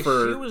together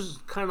for... She was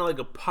kind of like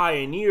a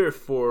pioneer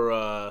for...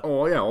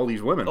 oh, yeah, all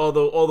these women. all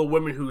the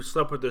women who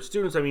slept with their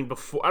students. I mean,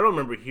 before, I don't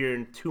remember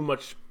hearing too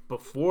much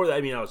before that.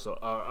 I mean, I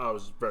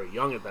was very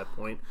young at that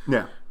point.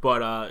 Yeah.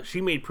 But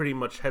she made pretty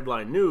much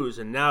headline news,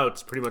 and now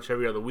it's pretty much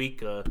every other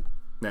week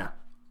Yeah.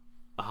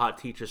 a hot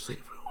teacher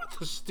sleeping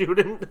with a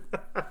student.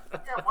 Yeah,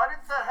 why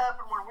didn't that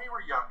happen when we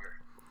were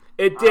younger?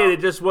 It did. It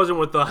just wasn't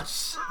with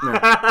us.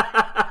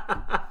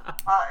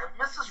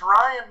 Mrs.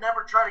 Ryan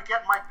never tried to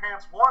get in my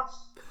pants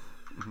once.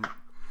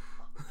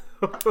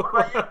 What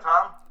about you,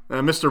 Tom?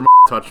 Mr.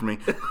 touched me.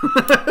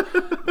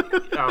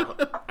 Oh,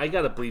 I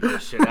gotta bleep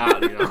this shit out,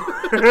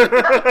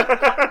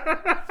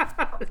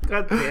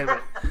 God damn it.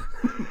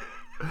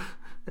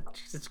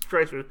 Jesus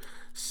Christ, we're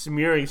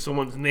smearing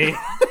someone's name.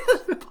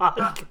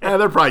 Yeah,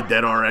 they're probably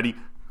dead already.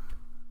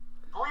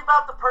 Bleep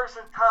out the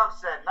person Tom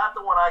said, not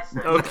the one I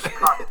said. Okay.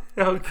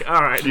 Okay,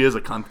 all right. She is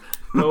a cunt.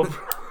 Nope.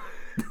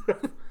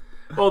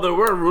 Well, there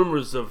were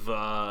rumors of.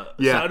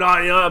 Yeah. So, no,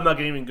 I'm not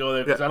gonna even go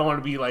there because I don't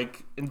want to be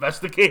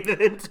investigated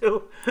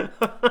into.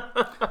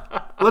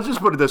 Let's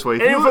just put it this way.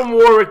 If Anyone you, from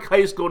Warwick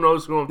High School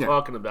knows who I'm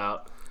talking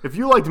about. if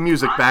you liked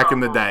music back in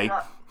the day,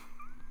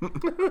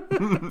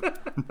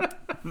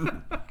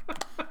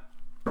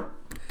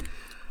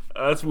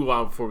 Let's move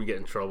on before we get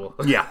in trouble.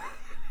 yeah.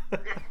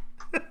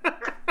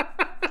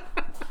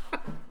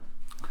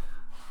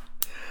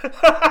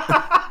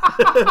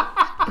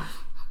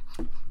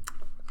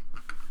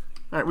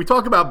 All right, we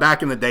talk about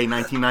back in the day,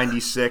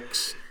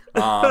 1996,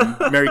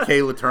 Mary Kay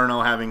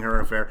Letourneau having her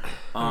affair.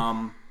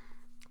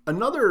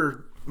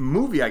 Another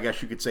movie, I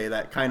guess you could say,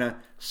 that kind of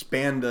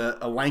spanned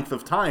a length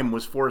of time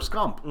was Forrest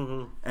Gump.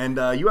 Mm-hmm.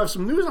 And you have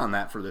some news on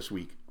that for this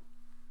week.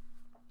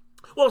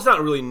 Well, it's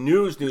not really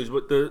news,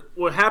 but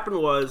what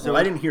happened was... Well,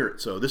 I didn't hear it,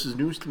 so this is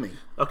news to me.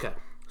 Okay.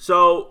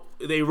 So,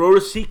 they wrote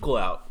a sequel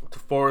out to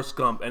Forrest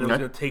Gump, and it was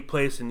going to take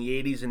place in the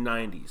 80s and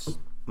 90s.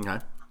 Okay.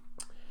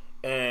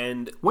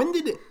 And... When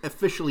did it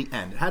officially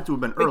end? It had to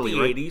have been early, the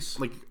right? 80s.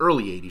 Like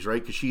early 80s,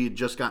 right? Because she had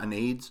just gotten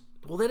AIDS.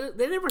 Well,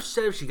 they never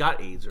said if she got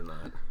AIDS or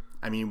not.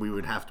 I mean, we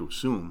would have to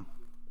assume.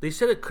 They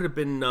said it could have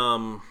been...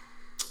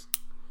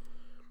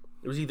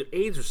 it was either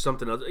AIDS or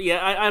something else. Yeah,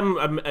 I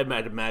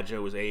might imagine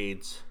it was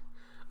AIDS.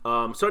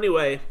 So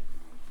anyway,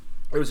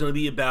 it was going to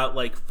be about,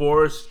 like,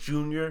 Forrest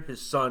Jr.,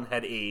 his son,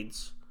 had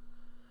AIDS.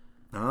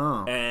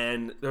 Oh.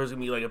 And there was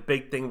going to be, like, a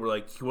big thing where,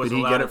 like, he wasn't Did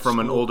he allowed get it at from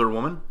an school. older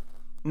woman?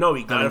 No,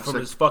 he got it from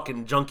his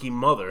fucking junkie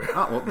mother.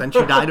 Oh, well, then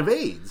she died of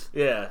AIDS.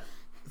 Yeah.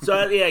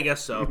 So, yeah, I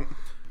guess so.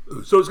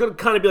 So it's going to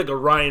kind of be like a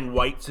Ryan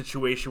White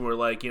situation where,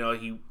 like, you know,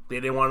 they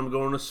didn't want him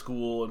going to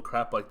school and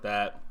crap like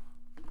that.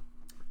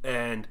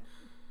 And,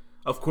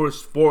 of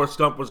course, Forrest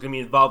Gump was going to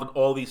be involved in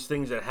all these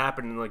things that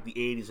happened in, like, the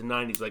 80s and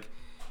 90s. Like,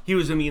 he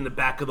was going to be in the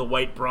back of the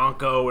white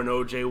Bronco, and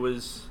OJ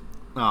was...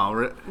 Oh,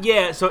 really?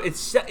 Yeah, so it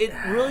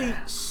really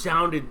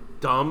sounded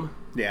dumb.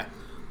 Yeah.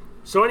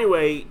 So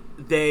anyway,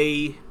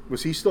 they...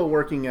 Was he still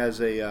working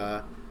as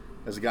a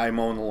guy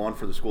mowing the lawn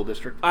for the school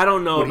district? I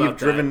don't know Would he about have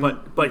driven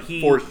that, but he...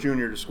 Forrest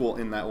Jr. to school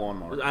in that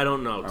lawnmower? I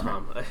don't know,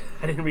 Tom.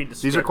 I didn't read the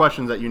script. These are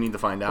questions that you need to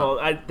find out.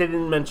 Well, they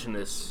didn't mention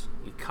this,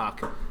 you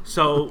cock.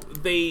 So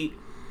they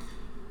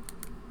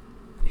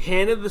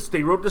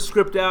wrote the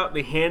script out,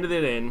 they handed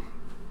it in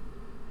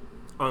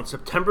on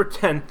September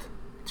 10th,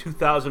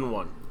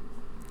 2001.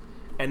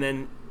 And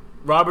then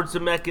Robert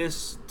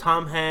Zemeckis,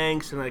 Tom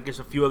Hanks, and I guess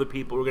a few other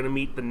people were going to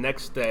meet the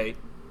next day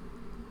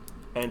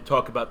and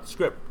talk about the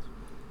script.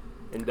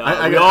 And we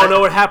all know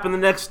what happened the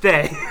next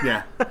day.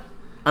 Yeah.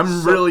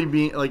 I'm really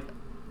being, like,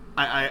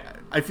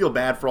 I feel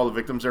bad for all the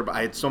victims there, but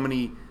I had so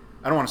many,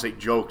 I don't want to say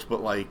jokes,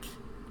 but, like,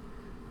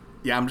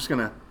 yeah, I'm just going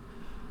to,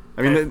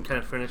 I mean... Can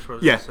I finish?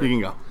 Yeah, you can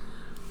go.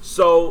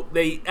 So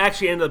they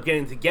actually ended up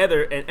getting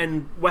together,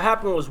 and what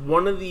happened was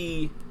one of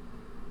the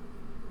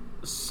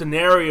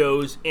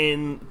scenarios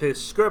in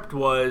this script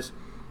was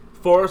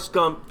Forrest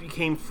Gump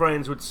became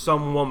friends with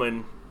some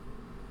woman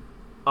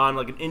on,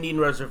 like, an Indian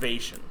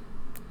reservation.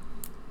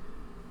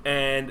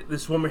 And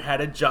this woman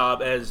had a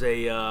job as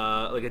a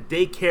like a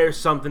daycare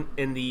something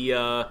in the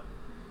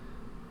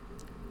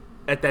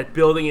at that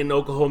building in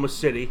Oklahoma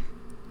City.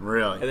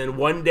 Really? And then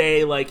one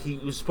day, like, he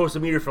was supposed to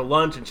meet her for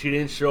lunch, and she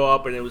didn't show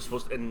up,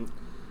 and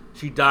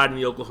she died in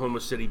the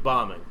Oklahoma City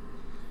bombing.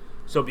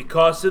 So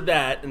because of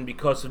that, and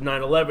because of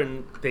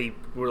 9/11, they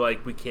were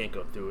like, we can't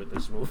go through with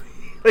this movie.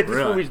 Like, this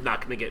movie's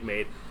not going to get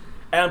made.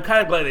 And I'm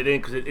kind of glad they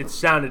didn't, because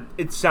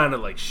it sounded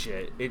like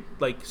shit.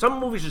 Like, some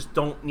movies just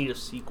don't need a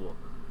sequel.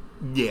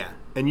 Yeah,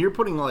 and you're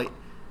putting, like,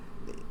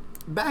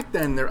 back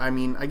then, there. I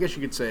mean, I guess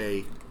you could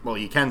say, well,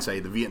 you can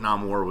say the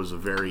Vietnam War was a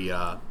very,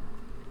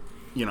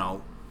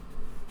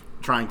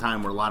 trying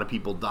time where a lot of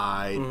people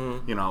died.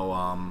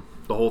 Mm-hmm.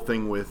 The whole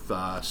thing with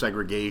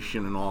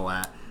segregation and all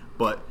that.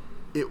 But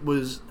it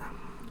wasn't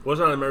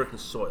on American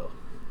soil.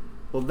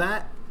 Well,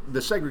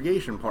 the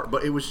segregation part,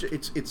 but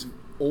it's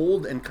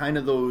old, and kind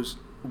of those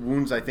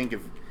wounds, I think,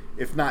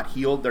 if not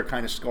healed, they're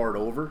kind of scarred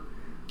over.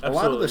 Absolutely.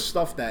 A lot of the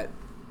stuff that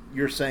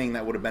you're saying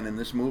that would have been in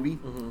this movie,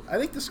 mm-hmm. I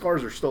think the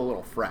scars are still a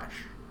little fresh.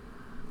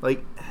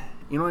 Like,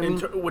 you know what I mean?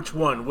 Which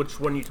one? Which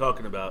one are you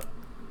talking about?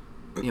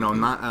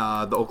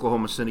 Not the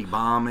Oklahoma City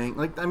bombing.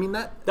 Like, I mean,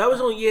 that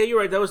was only, yeah, you're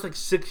right. That was like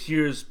 6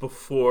 years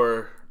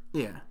before.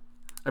 Yeah.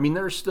 I mean,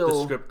 there's still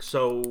the script,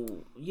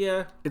 so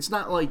yeah. It's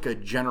not like a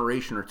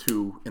generation or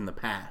two in the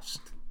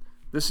past.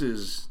 This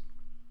is,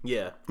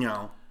 yeah.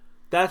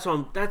 That's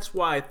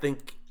why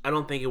I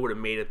don't think it would have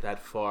made it that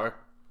far.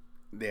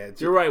 Yeah,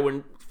 you're right.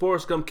 When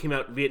Forrest Gump came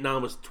out,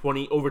 Vietnam was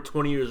over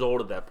 20 years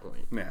old at that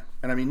point. Yeah,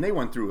 and I mean, they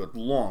went through a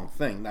long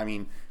thing. I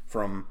mean,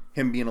 from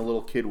him being a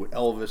little kid with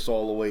Elvis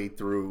all the way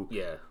through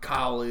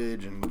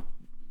college and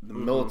the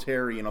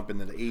military and up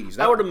into the 80s.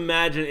 I would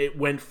imagine it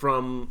went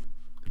from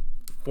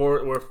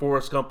where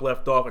Forrest Gump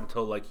left off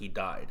until, like, he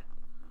died.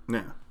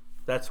 Yeah,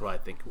 that's what I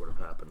think would have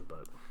happened.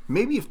 But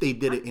maybe if they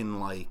did it in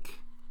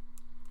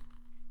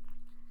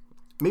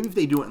maybe if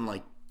they do it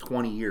in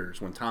 20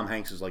 years when Tom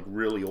Hanks is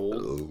really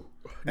old.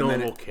 No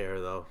one will care,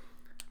 though.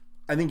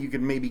 I think you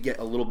could maybe get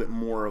a little bit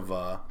more of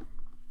a...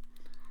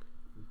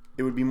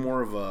 It would be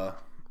more of a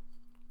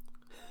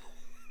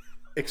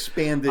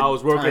expanded I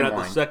was working timeline. At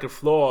the second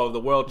floor of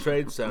the World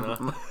Trade Center.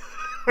 I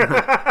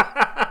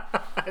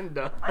think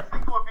it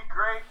would be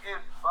great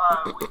if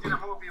we did a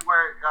movie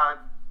where...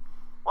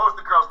 what was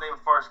the girl's name in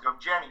Forrest Gump?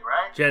 Jenny,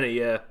 right? Jenny,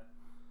 yeah.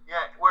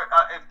 Yeah, where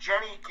if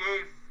Jenny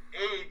gave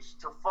AIDS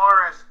to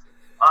Forrest...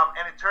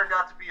 and it turned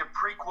out to be a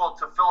prequel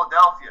to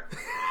Philadelphia. It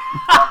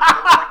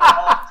was like a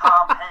whole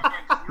Tom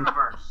Hanks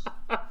universe.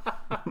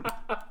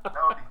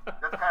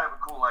 That's kind of a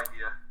cool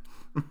idea.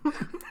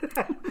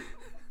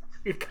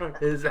 It kind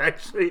of is,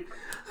 actually.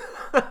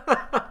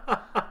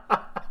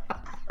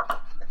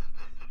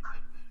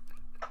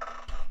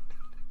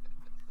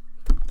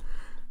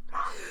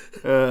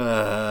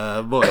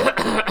 Boy.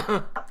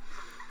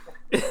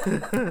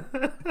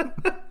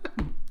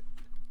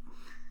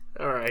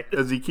 All right.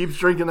 As he keeps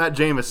drinking that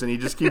Jameson, he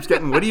just keeps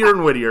getting wittier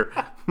and wittier.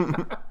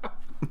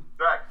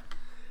 Right.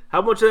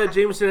 How much of that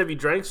Jameson have you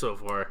drank so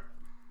far?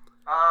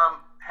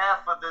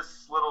 Half of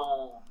this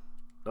little.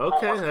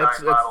 Okay, almost that's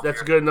giant bottle that's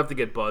here. good enough to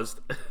get buzzed.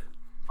 Oh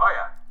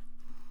yeah.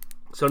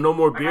 So no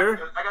more beer?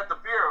 I got the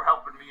beer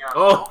helping me out.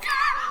 Oh,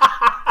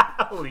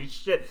 holy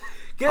shit!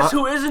 Guess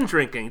who isn't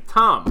drinking?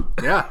 Tom.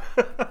 Yeah.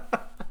 What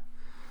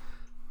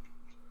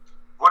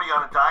are you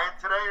on a diet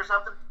today or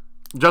something?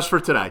 Just for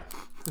today.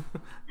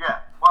 Yeah.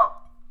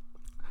 Well.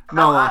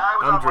 No, I was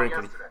I'm on one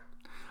drinking. yesterday.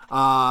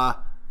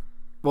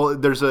 well,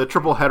 there's a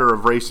triple header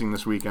of racing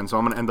this weekend, so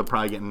I'm going to end up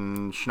probably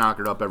getting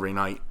schnockered up every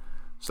night.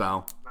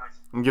 So Nice.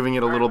 I'm giving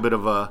it a little bit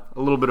of a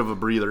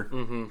breather.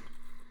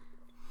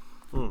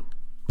 So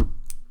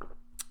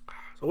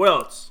what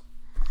else?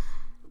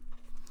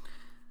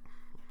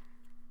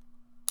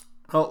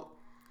 Well,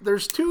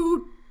 there's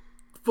two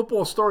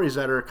football stories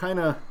that are kind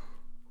of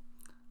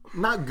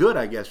not good,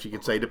 I guess you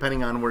could say,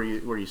 depending on where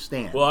you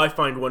stand. Well, I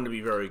find one to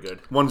be very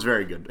good. One's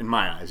very good in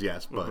my eyes,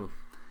 yes, but do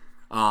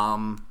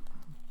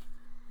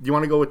you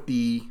want to go with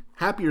the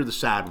happy or the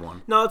sad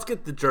one? No, let's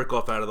get the jerk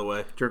off out of the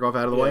way. Jerk off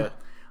out of the way.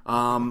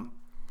 I'm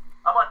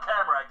on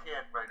camera. I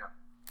can't right now.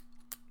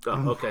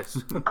 Oh, okay.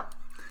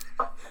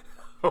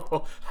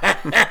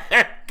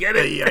 Get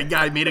it? Yeah,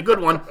 guy made a good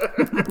one.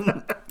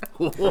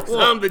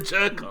 I'm the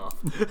jerk off.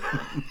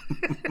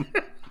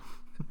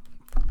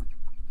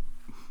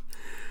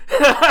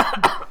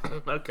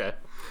 Okay.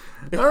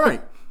 All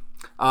right.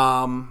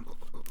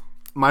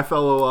 My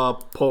fellow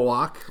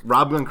Polak,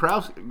 Rob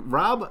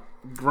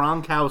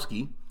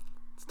Gronkowski,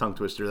 it's a tongue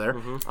twister there.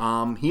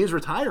 He is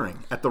retiring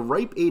at the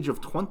ripe age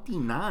of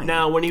 29.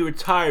 Now, when he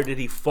retired, did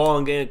he fall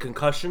and get a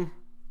concussion?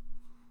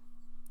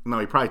 No,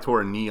 he probably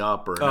tore a knee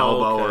up or an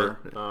elbow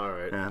okay. or All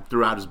right.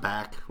 threw out his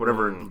back,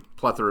 whatever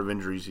plethora of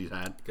injuries he's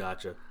had.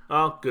 Gotcha.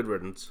 Oh, good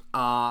riddance.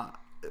 The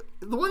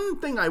one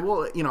thing I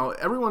will,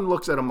 everyone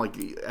looks at him like,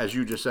 as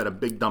you just said, a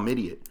big dumb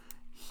idiot.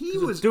 He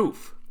He's was a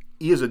doof.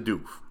 He is a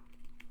doof.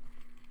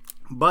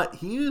 But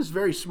he is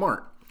very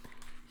smart.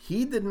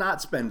 He did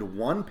not spend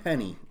one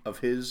penny of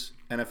his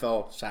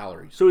NFL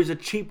salaries. So he's a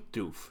cheap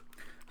doof.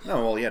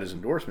 No, well, he had his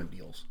endorsement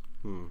deals.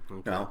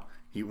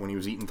 When he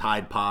was eating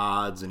Tide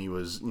Pods and he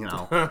was,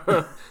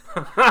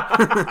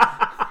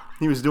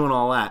 he was doing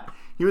all that.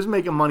 He was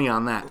making money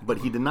on that, but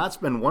he did not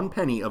spend one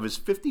penny of his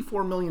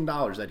 $54 million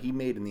that he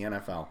made in the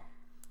NFL.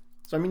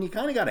 So, I mean, you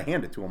kind of got to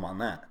hand it to him on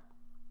that.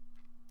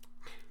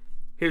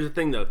 Here's the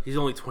thing, though. He's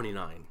only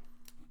 29.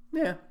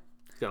 Yeah.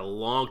 He's got a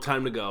long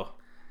time to go.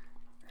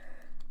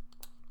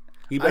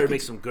 He better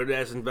make some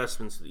good-ass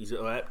investments. He's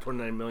at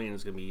 $29 million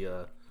is going to be,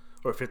 or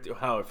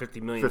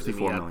 $50 million is going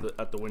to be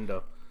out the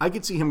window. I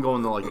could see him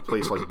going to like a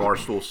place like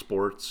Barstool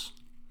Sports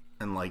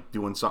and like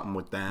doing something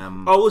with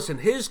them. Oh, listen,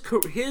 he's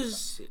going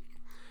to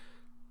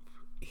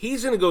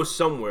go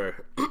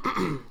somewhere.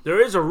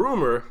 There is a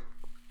rumor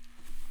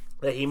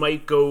that he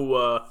might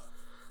go.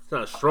 It's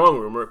not a strong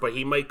rumor, but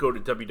he might go to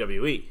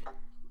WWE.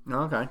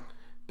 Okay.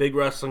 Big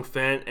wrestling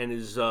fan, and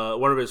his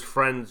one of his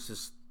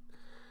friends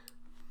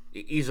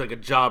he's like a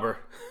jobber.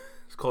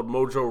 It's called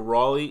Mojo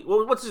Rawley.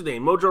 What's his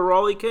name? Mojo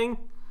Rawley King?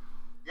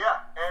 Yeah,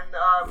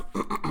 and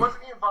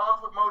wasn't he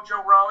involved with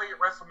Mojo Rawley at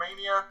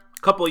WrestleMania?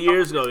 A couple of years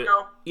years ago.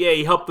 ago? Yeah,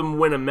 he helped him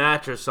win a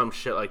match or some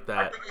shit like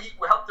I that. think he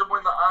helped him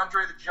win the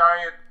Andre the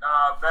Giant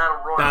Battle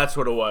Royal. That's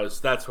what it was.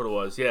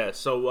 Yeah.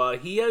 So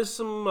he has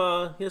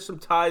some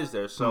ties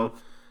there. So,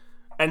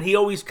 and he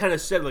always kind of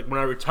said like, when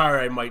I retire,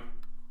 I might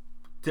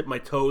dip my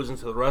toes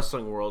into the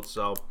wrestling world.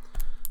 So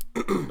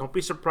don't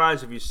be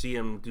surprised if you see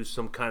him do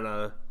some kind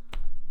of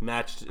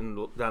match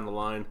down the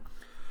line.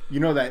 You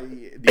know that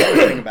the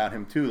other thing about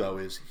him too, though,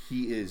 is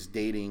he is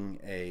dating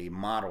a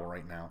model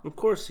right now. Of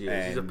course he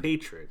is. He's a And-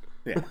 patriot.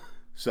 Yeah.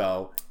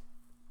 So,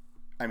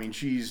 I mean,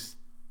 she's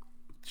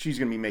going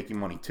to be making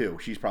money too.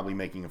 She's probably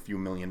making a few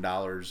 $1 million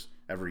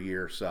every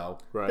year. So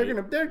Right. they're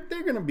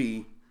gonna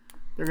be.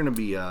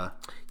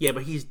 Yeah,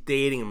 but he's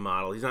dating a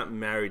model. He's not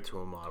married to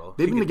a model.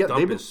 They've He been could together.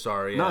 dump his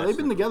sorry ass. They've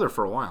been together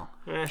for a while.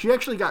 She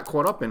actually got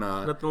caught up in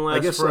a. Nothing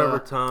lasts forever,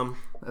 Tom.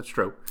 That's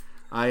true.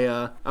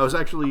 I was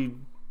actually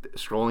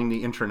scrolling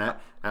the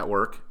internet at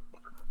work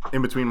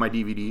in between my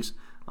DVDs,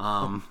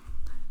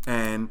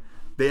 and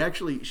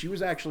she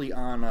was actually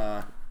on.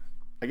 I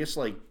guess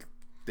like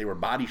they were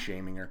body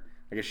shaming her.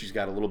 I guess she's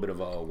got a little bit of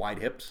wide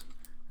hips,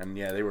 and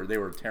yeah, they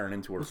were tearing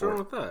into her. What's for wrong it.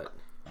 with that?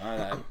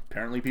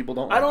 Apparently, people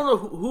don't. I like don't know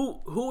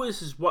who is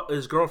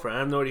his girlfriend. I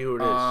have no idea who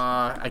it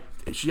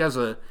is. She has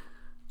an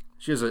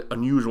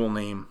unusual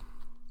name.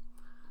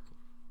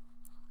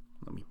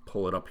 Let me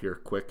pull it up here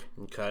quick.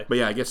 Okay. But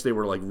yeah, I guess they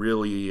were like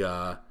really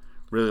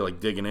like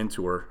digging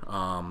into her.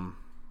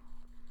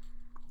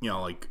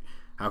 Like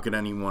how could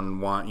anyone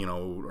want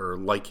or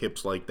like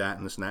hips like that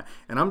and this and that?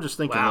 And I'm just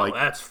thinking Wow, like,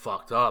 that's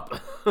fucked up.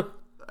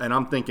 and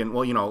I'm thinking,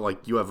 well,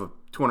 like you have a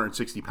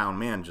 260-pound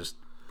man, just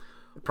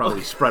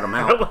probably spread them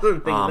out. I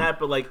wasn't thinking that,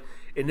 but like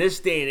in this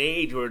day and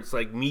age where it's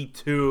like Me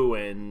Too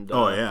and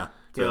Oh, yeah.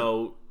 you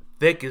know,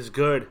 Thick is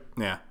good.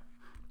 Yeah.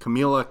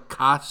 Kamila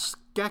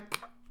Koskek.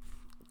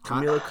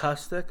 Camila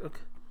Kostek.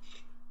 Okay.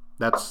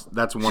 That's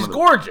one She's of the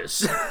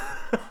gorgeous.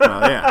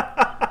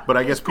 yeah. But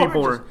I guess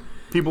people gorgeous.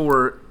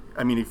 were.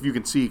 I mean, if you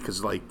can see,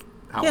 because like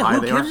how Yeah, high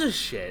who they gives are. a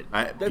shit?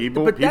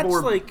 People but that's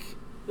were like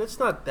that's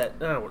not that.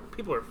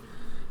 People are.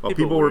 well,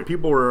 people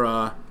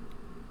were.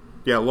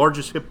 Yeah,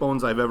 largest hip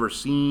bones I've ever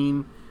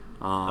seen.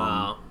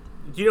 Do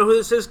you know who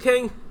this is,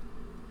 King?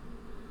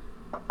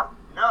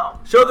 No.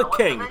 Show the What's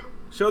king. name?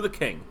 Show the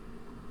king.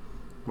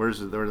 Where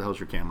the hell's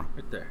your camera?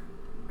 Right there.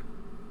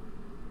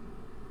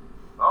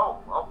 Oh,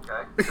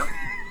 okay. Yep.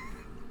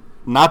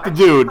 Not the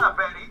dude. Not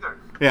bad either.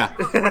 Yeah.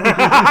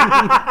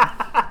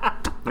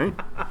 Hey?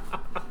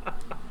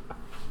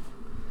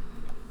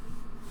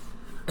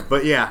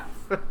 But yeah,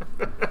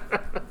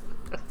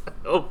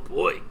 Oh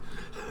boy,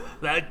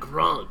 that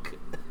Gronk.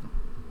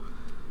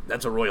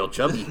 that's a royal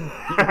chubby.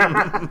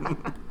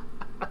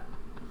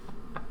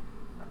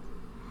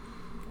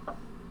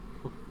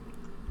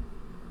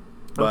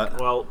 But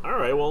Well, all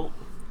right. Well,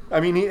 I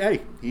mean,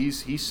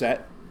 he's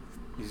set.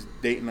 He's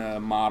dating a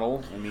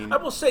model. I mean, I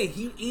will say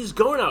he's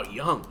going out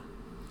young.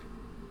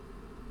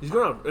 He's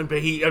going out,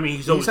 but he's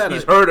always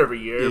he's hurt every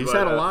year. he's but,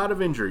 had a lot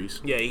of injuries.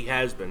 Yeah, he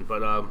has been,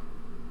 but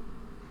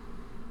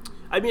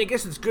I mean, I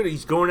guess it's good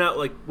he's going out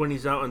like when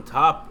he's out on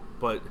top,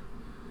 but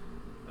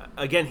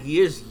again, he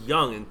is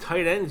young, and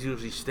tight ends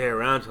usually stay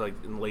around to like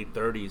in the late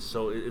 30s,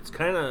 so it's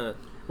kind of.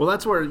 Well,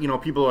 that's where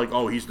people are like,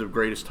 oh, he's the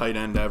greatest tight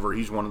end ever.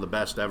 He's one of the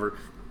best ever.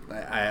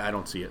 I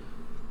don't see it.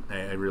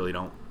 I really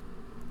don't.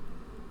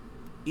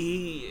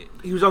 He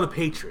was on the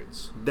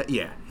Patriots.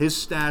 Yeah, his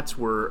stats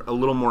were a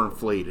little more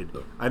inflated.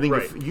 I think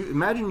Right. if you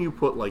imagine you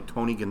put like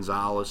Tony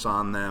Gonzalez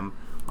on them,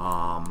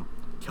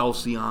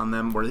 Kelsey on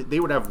them, where they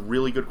would have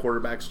really good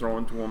quarterbacks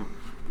throwing to them,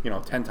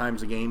 10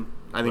 times a game.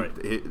 I think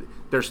Right.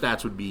 their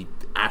stats would be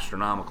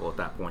astronomical at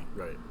that point.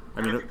 Right. I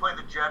If mean, you play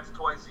the Jets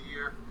twice a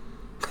year,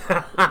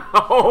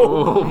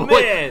 Oh,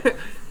 man.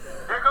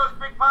 there goes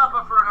Big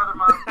Papa for another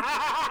month.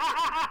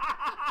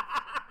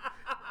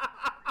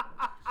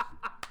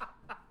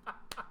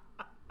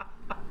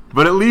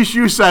 but at least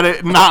you said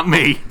it, not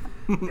me.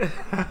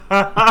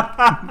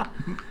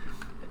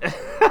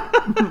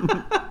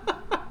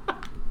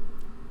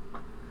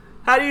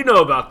 How do you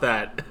know about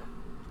that?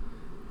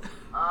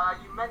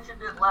 You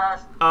mentioned it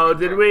last. Oh,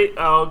 did we?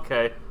 Oh,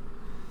 okay.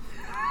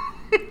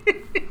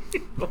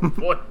 Oh,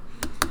 boy.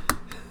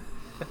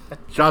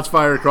 Shots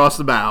fired across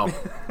the bow.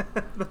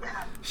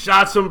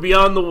 Shots from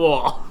beyond the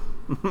wall.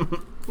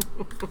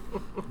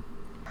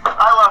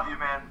 I love you,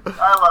 man.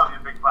 I love you,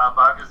 Big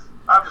Papa.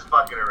 I'm just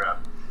fucking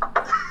around.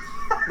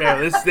 Man,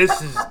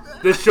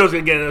 this show's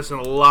gonna get us in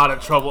a lot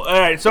of trouble. All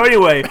right, so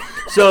anyway,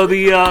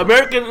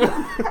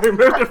 the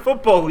American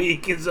Football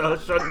League is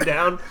shutting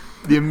down.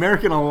 The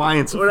American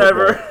Alliance of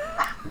Whatever.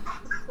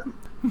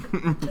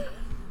 Football.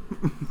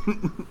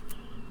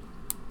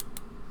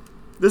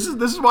 This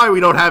is why we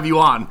don't have you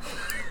on.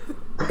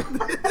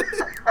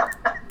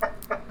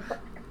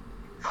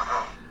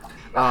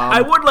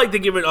 I would like to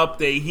give an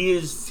update. He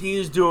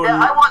is doing. Yeah,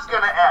 I was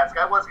gonna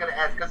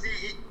ask because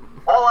he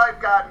all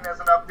I've gotten as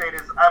an update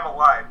is I'm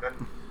alive, and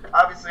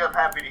obviously I'm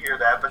happy to hear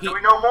that. But do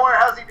we know more?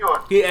 How's he doing?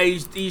 Yeah,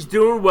 he's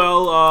doing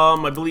well.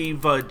 I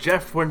believe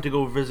Jeff went to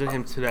go visit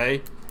him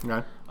today.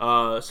 Okay.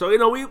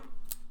 So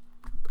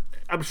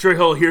I'm sure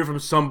he'll hear from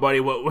somebody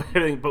but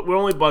we're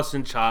only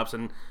busting chops,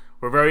 and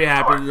we're very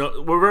happy.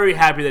 We're very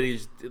happy that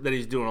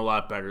he's doing a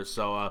lot better.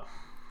 So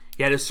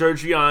he had his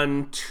surgery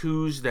on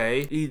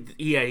Tuesday.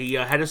 He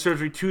had his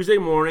surgery Tuesday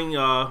morning,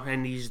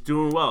 and he's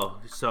doing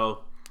well.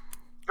 So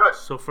Good.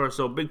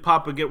 so Big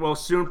Papa, get well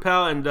soon,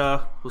 pal, and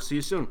we'll see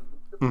you soon.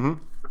 Mm-hmm.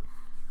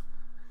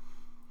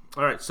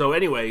 All right. So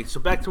anyway,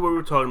 back to what we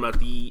were talking about,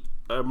 the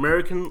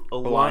American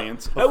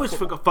Alliance. I always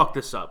fuck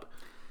this up.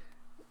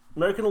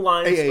 American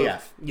Alliance.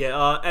 AAF.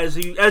 Yeah. As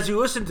you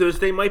listen to this,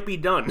 they might be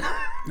done.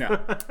 Yeah.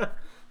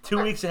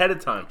 2 weeks ahead of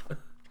time.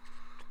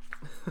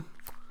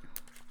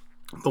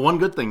 The one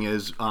good thing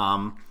is,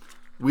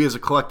 we as a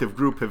collective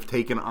group have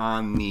taken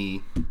on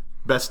the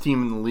best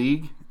team in the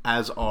league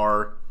as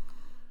our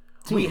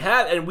team. We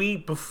have,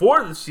 and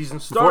before the season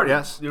started,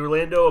 yes. the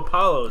Orlando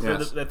Apollos.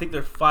 Yes. I think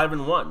they're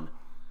 5-1,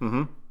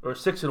 Mm-hmm. or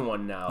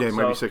 6-1 now. Yeah, it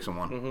might be So-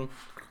 6-1. Mhm.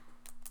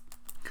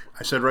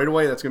 I said right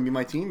away that's going to be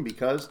my team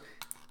because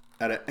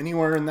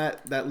anywhere in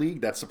that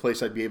league, that's the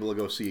place I'd be able to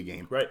go see a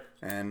game. Right.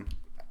 And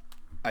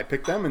I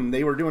picked them, and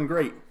they were doing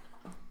great.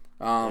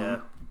 Yeah,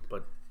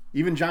 but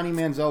Even Johnny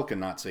Manziel could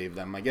not save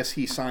them. I guess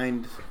he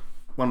signed,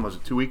 when was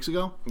it, 2 weeks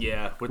ago?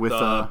 yeah, with With,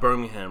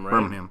 Birmingham, right?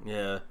 Birmingham.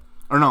 Yeah.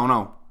 Or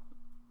no.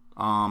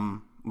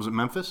 Was it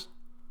Memphis?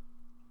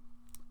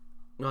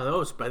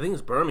 No, I think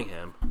it's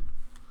Birmingham.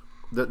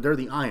 They're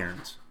the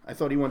Irons. I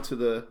thought he went to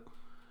the...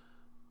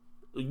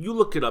 You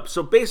look it up.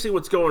 So basically,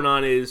 what's going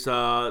on is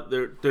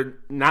they're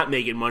not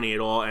making money at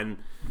all, and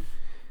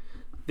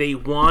they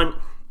want.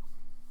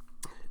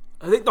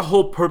 I think the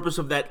whole purpose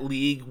of that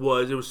league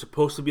was it was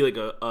supposed to be like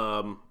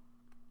a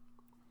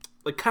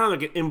like kind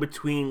of like an in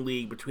between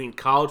league between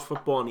college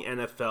football and the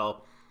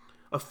NFL,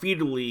 a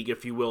feeder league,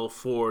 if you will,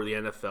 for the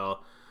NFL.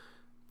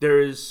 There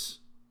is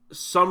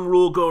some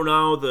rule going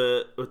on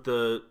with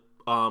the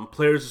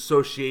Players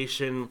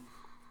Association.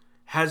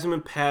 Hasn't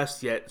been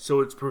passed yet,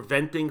 so it's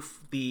preventing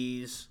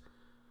the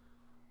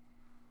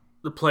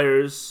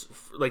players,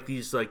 like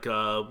these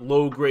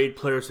low grade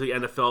players of the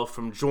NFL,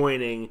 from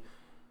joining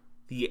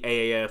the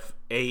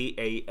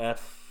AAFL.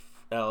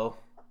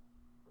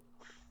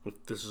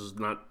 This is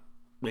not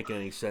making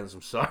any sense.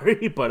 I'm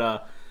sorry,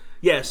 but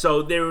yeah.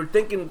 So they were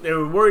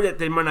worried that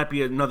there might not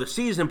be another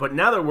season, but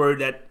now they're worried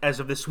that as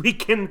of this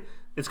weekend,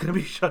 it's going to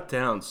be shut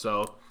down.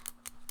 So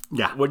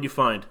Yeah. what'd you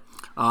find?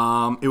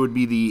 It would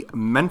be the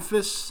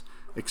Memphis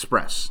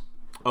Express.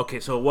 Okay,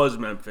 so it was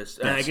Memphis,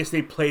 and I Yes. guess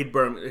they played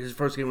his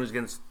first game was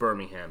against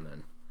Birmingham.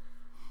 Then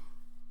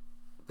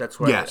that's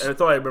why. Yes. I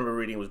thought I remember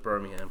reading it was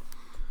Birmingham.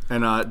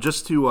 And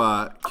just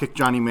to kick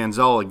Johnny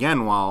Manziel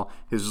again while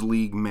his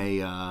league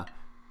may, or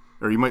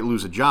he might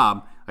lose a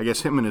job, I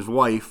guess him and his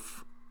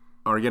wife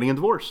are getting a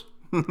divorce.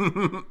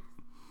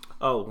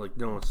 Oh, like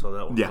no one saw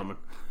that one Yeah. coming.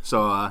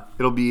 So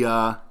it'll be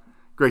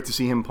great to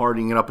see him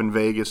partying it up in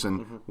Vegas.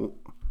 And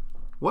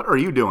what are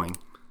you doing?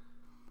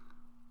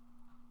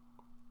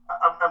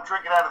 I'm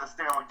drinking out of the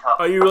Stanley Cup.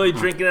 Are you really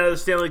drinking out of the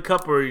Stanley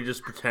Cup, or are you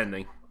just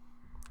pretending?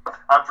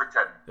 I'm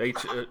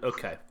pretending.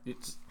 Okay,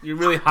 you're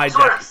really hijacking.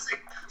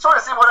 Sort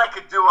of see what I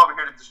could do over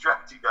here to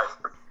distract you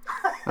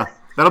guys.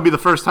 That'll be the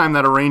first time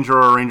that a Ranger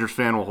or a Rangers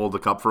fan will hold the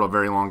cup for a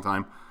very long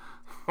time.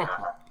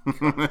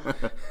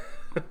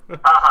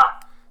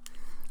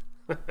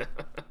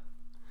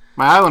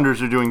 My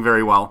Islanders are doing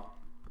very well.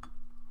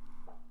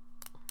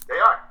 They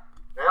are.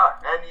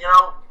 And,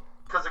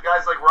 because of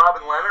guys like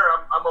Robin Leonard,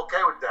 I'm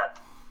okay with that.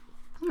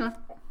 Yeah.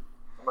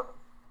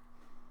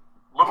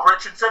 Luke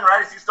Richardson,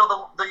 right? Is he still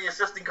the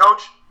assistant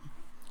coach?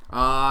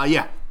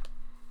 Yeah.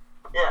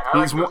 Yeah, I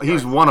like those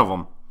He's guys. one of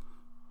them.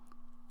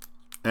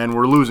 And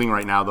we're losing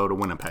right now, though, to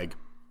Winnipeg.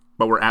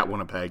 But we're at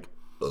Winnipeg.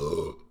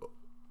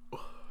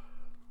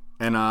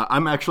 And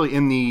I'm actually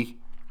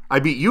I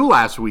beat you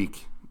last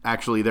week,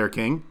 actually, there,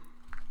 King.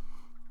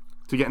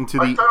 To get into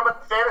Are you the... talking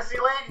about the fantasy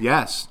league?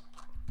 Yes.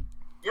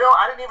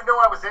 I didn't even know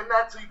I was in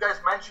that until you guys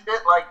mentioned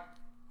it like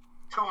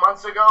 2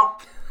 months ago.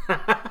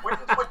 We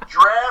didn't do a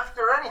draft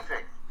or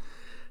anything.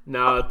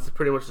 No, it's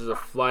pretty much just a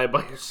fly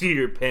by your seat of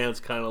your pants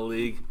kind of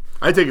league.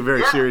 I take it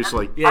very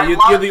seriously. Yeah,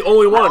 you're the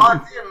only one. I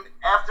logged in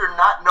after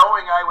not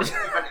knowing I was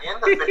even in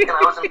the thing, and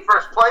I was in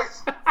first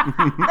place.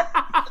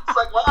 It's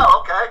like,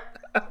 wow, okay.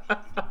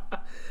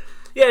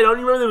 Yeah, don't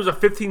you remember there was a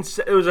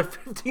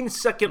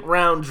 15-second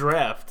round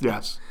draft?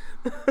 Yes.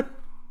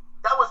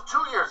 That was 2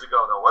 years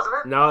ago, though, wasn't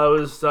it? No, it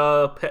was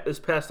this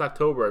past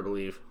October, I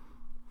believe.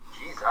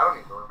 Jeez, I don't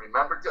even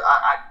remember.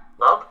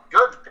 Well,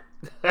 good.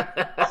 I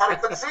had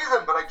a good season,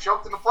 but I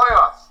choked in the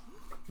playoffs.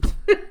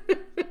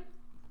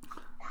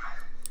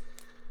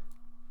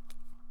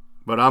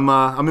 But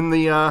I'm in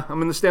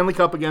the Stanley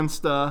Cup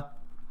against the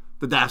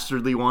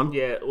dastardly one.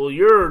 Yeah, well,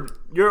 you're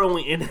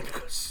only in it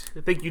because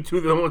I think you two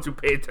are the ones who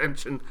pay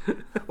attention.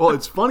 Well,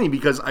 it's funny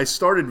because I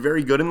started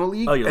very good in the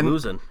league. Oh, you're and,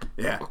 losing.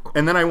 Yeah.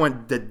 And then I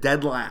went the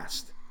dead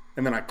last.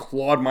 And then I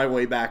clawed my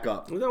way back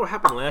up. Isn't that what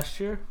happened last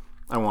year?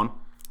 I won.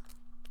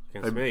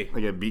 Against me.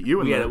 I got beat you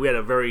in We there. had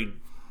a very...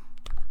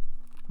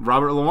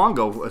 Robert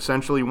Luongo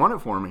essentially won it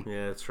for me.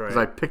 Yeah, that's right.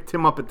 Because I picked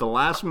him up at the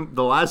last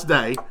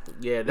day.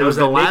 Yeah, that It was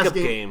that the last makeup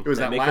game. It was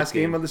that makeup last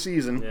game of the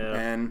season, Yeah.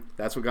 and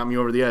that's what got me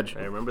over the edge.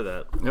 I remember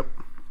that. Yep.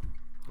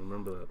 I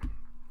remember that.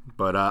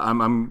 But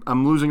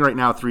I'm losing right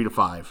now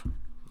 3-5.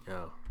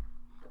 Yeah.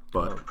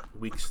 But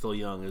Week's still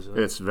young, isn't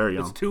it? it's very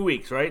young. It's 2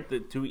 weeks, right?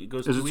 It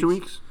goes Is it 2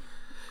 weeks?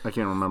 I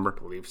can't remember. I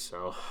believe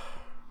so.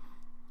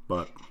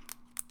 But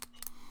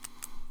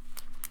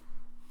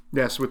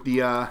yes, with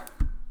the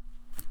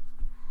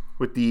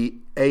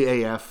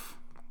AAF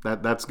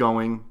that's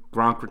going.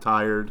 Gronk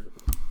retired.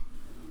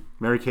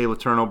 Mary Kay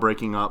Letourneau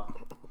breaking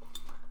up.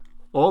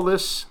 All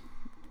this,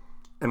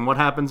 and what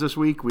happens this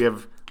week? We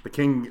have the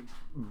King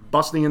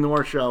busting into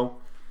our show.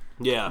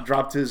 Yeah.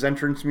 Dropped his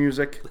entrance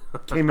music.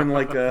 Came in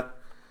like a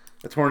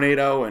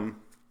tornado, and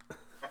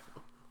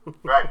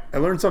Right. I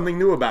learned something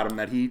new about him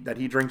that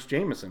he drinks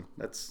Jameson.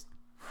 That's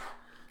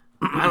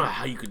I don't know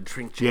how you could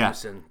drink Yeah.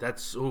 Jameson.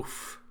 That's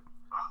oof.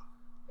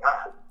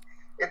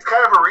 It's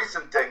kind of a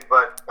recent thing,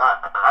 but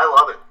I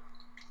love it.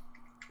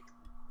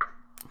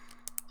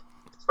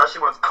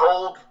 Especially when it's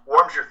cold,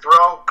 warms your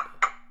throat,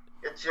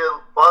 gets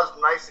you buzzed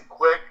nice and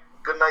quick,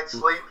 good night's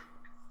sleep.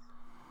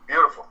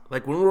 Beautiful.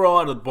 Like when we're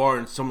all at the bar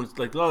and someone's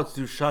like, "Oh, let's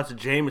do shots of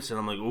Jameson."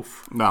 I'm like,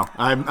 "Oof." no.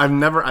 I've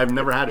never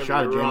had a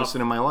shot of rough.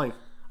 Jameson in my life.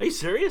 Are you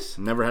serious?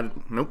 Never had it.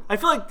 Nope. I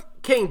feel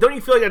like King. Don't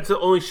you feel like that's the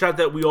only shot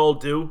that we all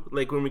do?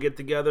 Like when we get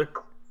together.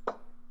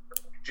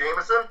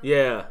 Jameson?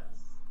 Yeah.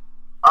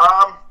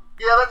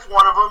 Yeah, that's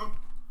one of them.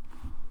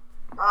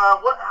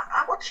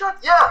 What shot?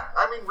 Yeah,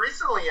 I mean,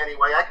 recently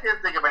anyway, I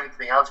can't think of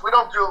anything else. We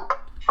don't do,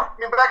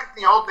 back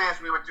in the old days,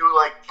 we would do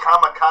like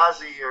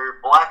Kamikaze or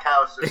Black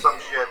House or some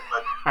shit,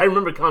 but I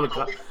remember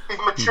kamikaze. we've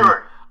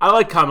matured. I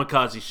like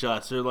kamikaze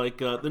shots. They're like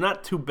they're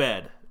not too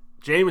bad.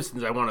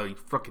 Jameson's, I want to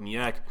fucking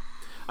yak.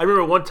 I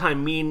remember one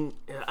time I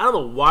don't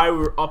know why we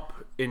were up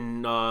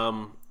in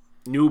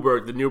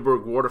Newburgh, the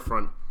Newburgh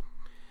waterfront,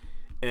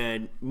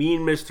 and me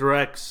and Mr.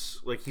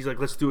 X, like, he's like,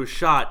 let's do a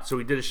shot. So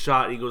we did a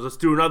shot, and he goes, let's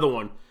do another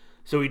one.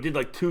 So we did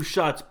like 2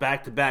 shots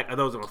back to back. I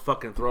thought I was gonna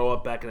fucking throw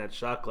up back in that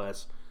shot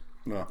glass.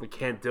 No. I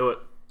can't do it.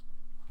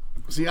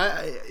 See,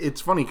 it's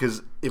funny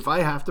because if I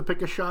have to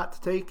pick a shot to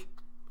take,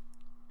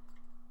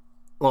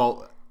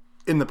 well,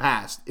 in the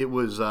past it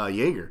was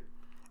Jaeger,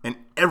 and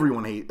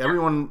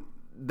everyone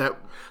that.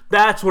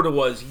 That's what it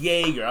was,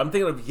 Jaeger. I'm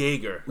thinking of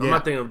Jaeger. I'm Yeah.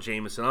 not thinking of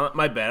Jameson.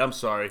 My bad. I'm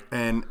sorry.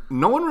 And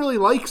no one really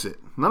likes it.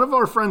 None of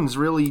our friends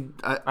really.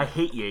 I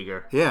hate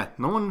Jaeger. Yeah,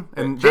 no one.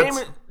 And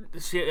Jameson.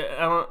 See, I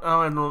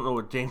don't know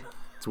what Jameson.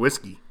 it's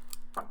whiskey.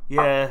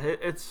 Yeah,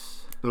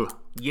 it's Ugh.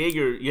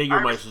 Jaeger. Irish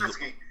Jägermeister's.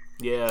 whiskey.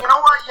 Yeah. You know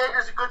what?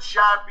 Jaeger's a good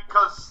shot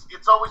because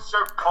it's always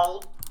served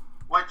cold,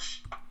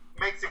 which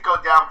makes it go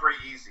down pretty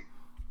easy.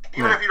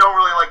 Even Yeah. if you don't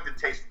really like the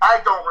taste. I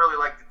don't really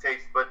like the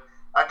taste, but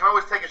I can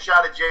always take a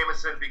shot of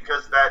Jameson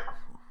because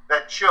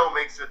that chill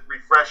makes it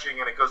refreshing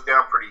and it goes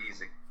down pretty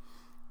easy.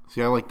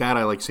 See, I like that.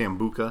 I like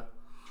Sambuca.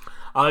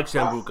 I like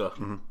Sambuca.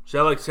 Mm-hmm. See,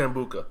 I like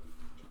Sambuca.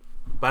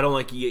 But I don't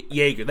like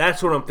Jaeger.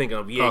 That's what I'm thinking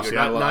of. Jaeger, see,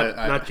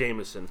 I not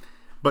Jameson.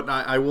 But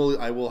I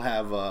will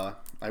have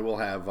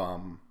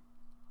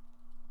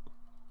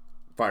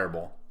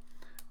Fireball.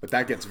 But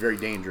that gets very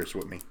dangerous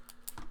with me.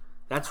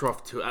 That's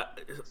rough too.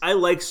 I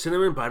like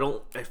cinnamon, but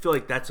I feel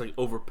like that's like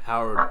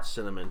overpowered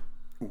cinnamon.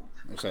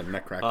 That's a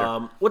neck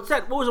cracker. What's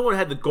that? What was the one that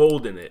had the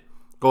gold in it?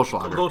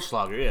 Goldschlager.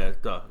 Goldschlager. Yeah,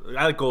 duh.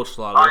 I like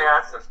Goldschlager. Oh,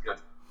 yeah, that's good.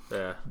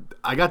 Yeah.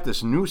 I got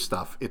this new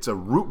stuff. It's a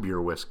root beer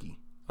whiskey,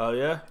 Oh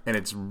yeah. and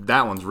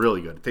that one's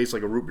really good. It tastes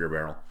like a root beer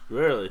barrel.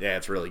 Really? Yeah,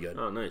 it's really good.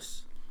 Oh,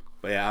 nice.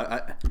 But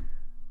yeah,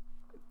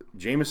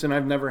 Jameson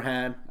I've never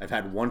had. I've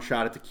had 1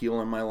 shot of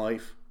tequila in my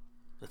life.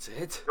 That's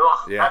it.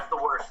 Ugh, Yeah. That's the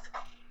worst.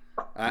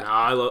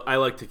 No, I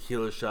like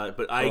tequila shot,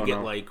 but I get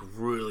no. like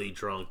really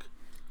drunk.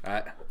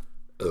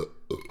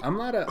 I'm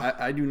not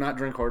I do not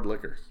drink hard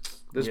liquor.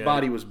 This Yeah.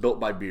 body was built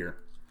by beer.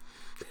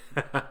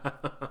 A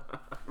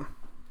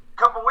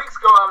couple weeks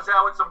ago, I was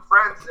out with some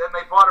friends and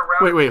they bought a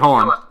round. Wait, of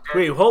hold on. tequila, and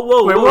Wait,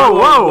 whoa, Wait,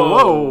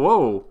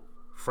 whoa.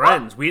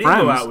 Friends, we didn't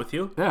go Friends. out with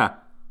you. Yeah.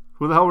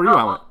 Who the hell were you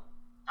out with?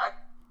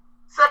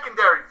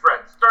 Secondary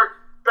friends.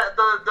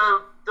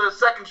 The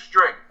second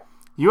string.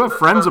 You have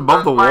friends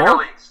above the minor wall?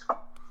 leagues.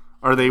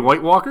 Are they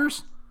White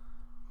Walkers?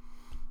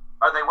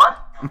 Are they what?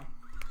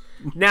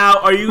 Now,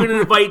 are you going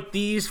to invite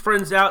these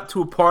friends out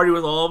to a party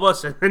with all of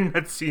us and then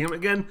not see them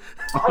again?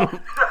 No,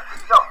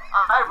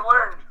 I've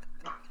learned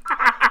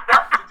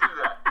not to do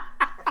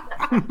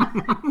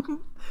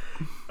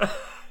that.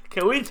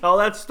 Can we tell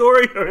that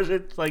story, or is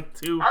it like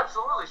too...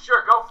 Absolutely,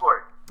 sure, go for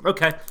it.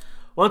 Okay.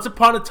 Once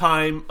upon a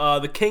time,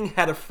 the king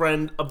had a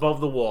friend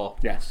above the wall.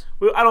 Yes.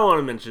 I don't want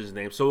to mention his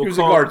name, so we'll He was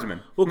a call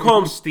guardsman. We'll call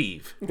him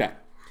Steve. Okay.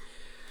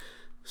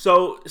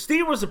 So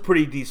Steve was a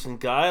pretty decent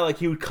guy. Like,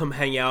 he would come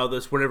hang out with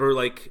us whenever,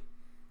 like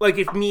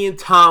if me and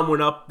Tom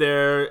went up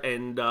there,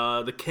 and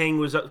the king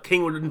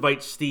would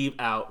invite Steve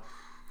out,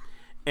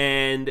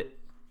 and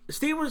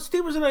Steve was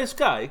a nice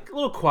guy, a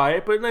little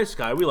quiet, but a nice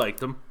guy. We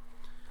liked him.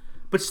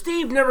 But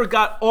Steve never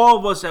got all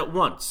of us at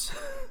once.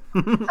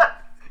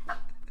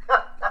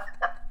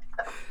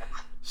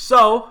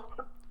 So,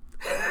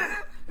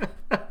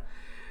 it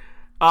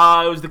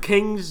was the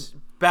King's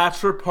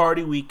bachelor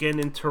party weekend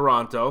in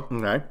Toronto,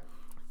 Okay.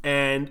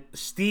 and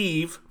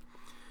Steve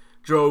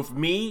drove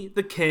me,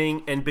 the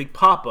King, and Big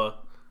Papa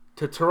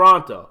to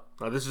Toronto.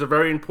 Now, this is a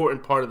very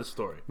important part of the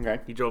story. Okay.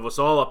 He drove us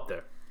all up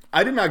there.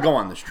 I did not go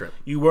on this trip.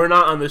 You were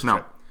not on this No.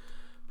 trip.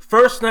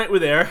 First night we're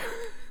there.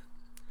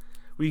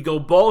 We go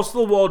balls to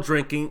the wall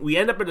drinking. We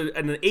end up at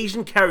an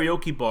Asian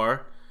karaoke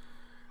bar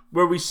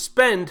where we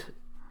spend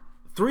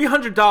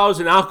 $300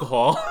 in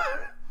alcohol.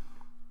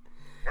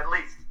 At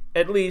least.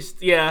 At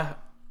least, yeah.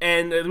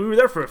 And we were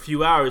there for a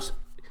few hours.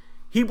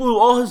 He blew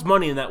all his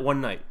money in that one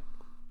night.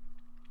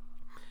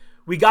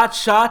 We got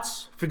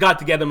shots. Forgot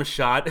to get him a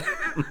shot.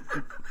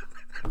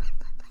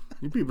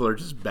 You people are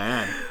just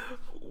bad.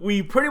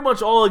 We pretty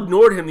much all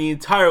ignored him the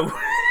entire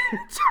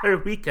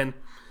weekend.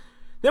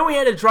 Then we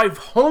had to drive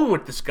home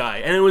with this guy,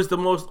 and it was the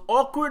most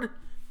awkward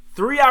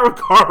 3-hour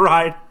car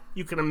ride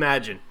you can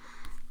imagine.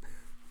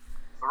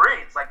 3.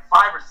 It's like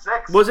 5 or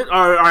 6. Was it?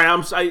 All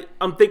right,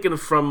 I'm thinking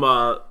from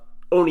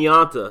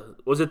Oneonta.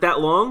 Was it that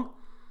long?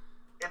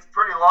 It's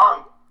pretty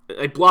long.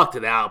 I blocked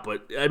it out,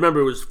 but I remember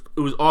it was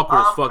awkward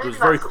as fuck. It was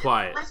very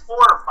quiet. At least 4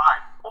 or 5.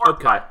 4 or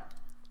Okay. 5.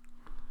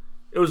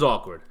 It was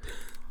awkward.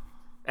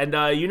 And you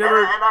And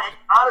never. I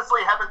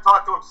honestly haven't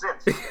talked to him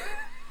since.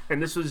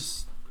 And this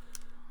was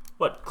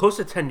what, close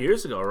to 10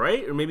 years ago,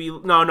 right? Or maybe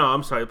no.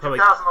 I'm sorry, probably.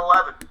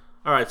 2011.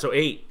 All right, so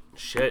 8.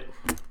 Shit.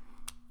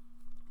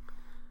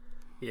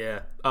 Yeah.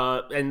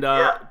 And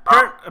Yeah.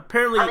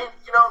 apparently. I mean,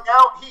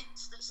 now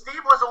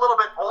Steve was a little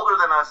bit older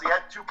than us. He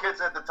had 2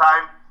 kids at the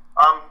time.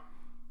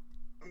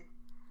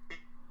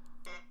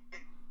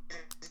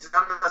 He's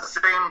in the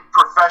same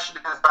profession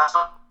as us.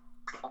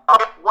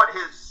 What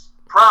his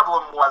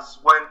problem was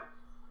when,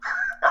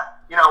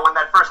 when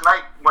that first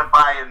night went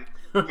by and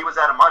he was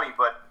out of money,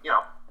 but he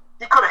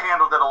could have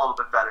handled it a little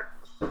bit better.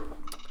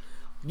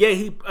 Yeah,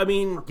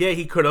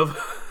 he could have.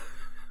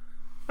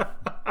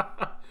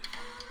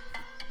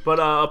 But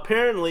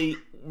apparently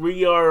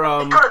we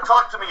are. He could have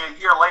talked to me a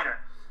year later.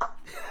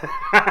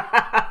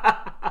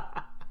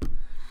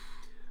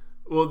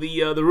 Well,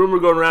 the rumor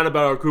going around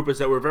about our group is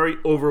that we're very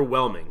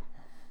overwhelming.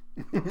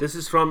 This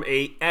is from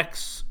a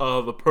ex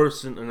of a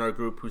person in our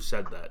group who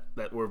said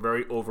that we're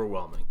very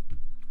overwhelming.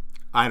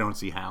 I don't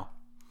see how.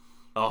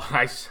 Oh,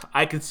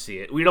 I could see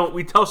it.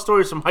 We tell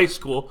stories from high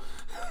school,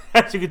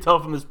 as you can tell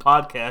from this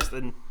podcast,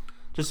 and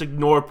just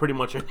ignore pretty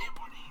much anybody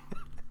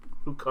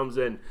who comes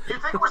in. Do you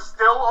think we're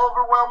still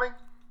overwhelming?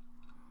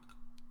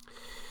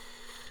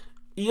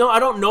 I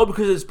don't know,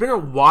 because it's been a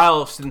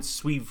while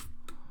since we've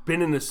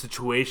been in a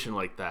situation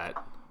like that.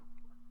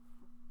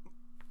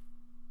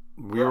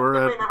 It may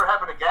never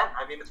happen again.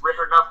 I mean, it's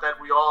rare enough that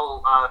we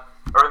all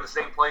are in the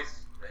same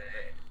place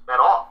at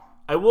all.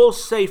 I will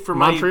say for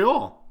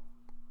Montreal.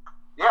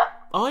 Yeah.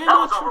 Oh, yeah, that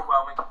was Montreal.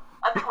 overwhelming.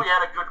 I think we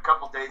had a good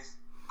couple days.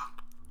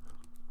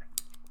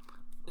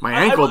 My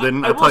ankle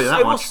didn't. I'll tell you that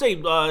I will much.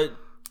 say,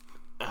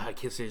 I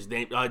can't say his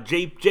name.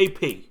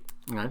 JP.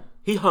 Okay.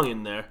 He hung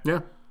in there.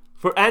 Yeah.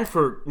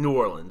 For New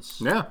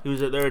Orleans. Yeah. He was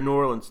there in New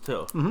Orleans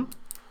too.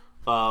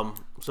 Mm-hmm.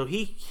 So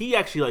he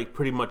actually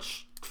pretty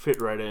much fit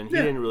right in. He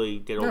didn't really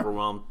get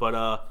overwhelmed,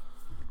 but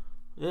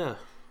yeah.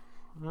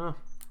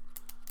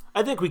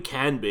 I think we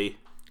can be.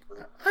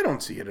 I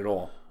don't see it at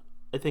all.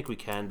 I think we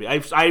can be.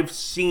 I've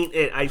seen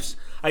it.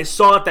 I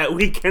saw it that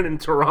weekend in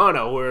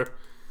Toronto where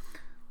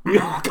we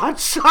all got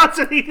shots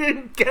and he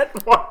didn't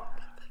get one.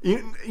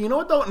 You know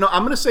what though? No,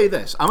 I'm going to say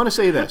this. And this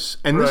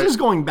Right. is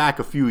going back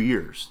a few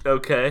years.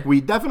 Okay.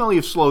 We definitely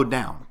have slowed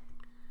down.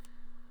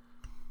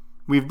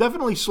 We've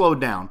definitely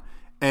slowed down.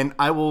 And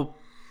I will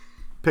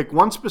pick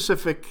one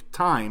specific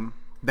time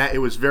that it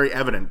was very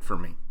evident for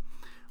me.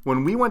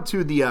 When we went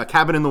to the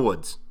cabin in the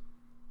woods.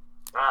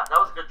 That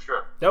was a good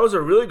trip. That was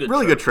a really good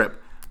Really trip. good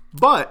trip.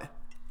 But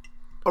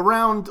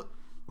around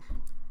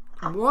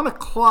 1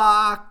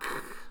 o'clock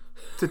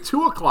to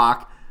 2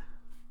 o'clock,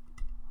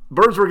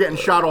 birds were getting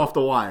shot off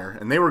the wire,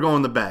 and they were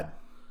going to bed.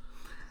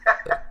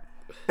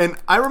 And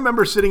I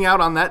remember sitting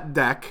out on that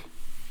deck,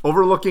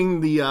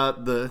 overlooking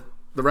the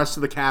rest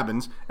of the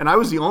cabins, and I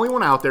was the only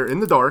one out there in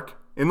the dark,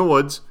 in the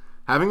woods,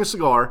 having a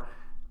cigar.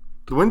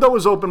 The window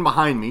was open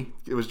behind me.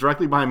 It was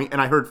directly behind me, and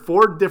I heard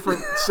 4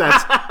 different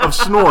sets of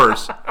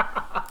snores.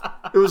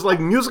 It was like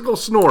musical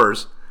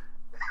snores.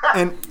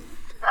 And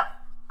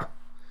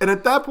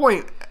at that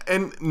point,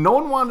 and no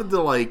one wanted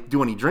to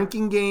do any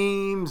drinking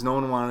games. No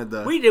one wanted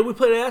to. We did. We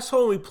played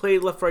asshole and we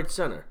played left, right,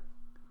 center.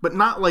 But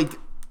not like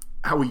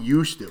how we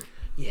used to.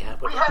 Yeah,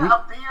 but We had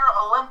a beer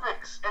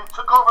Olympics and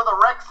took over the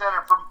rec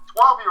center from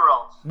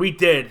 12-year-olds. we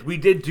did. We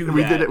did do that.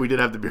 We did it. We did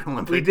have the beer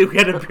Olympics. We did. We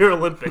had a beer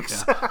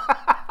Olympics.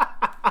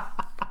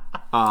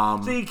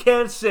 So you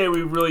can't say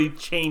we really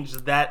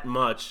changed that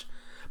much.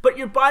 But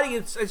your body,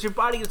 as your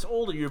body gets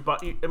older, your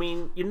body. I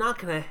mean, you're not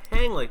gonna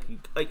hang like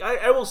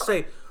I will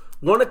say,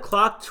 1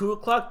 o'clock, 2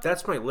 o'clock.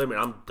 That's my limit.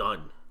 I'm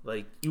done.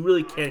 You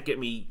really can't get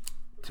me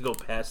to go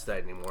past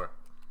that anymore.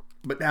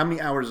 But how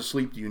many hours of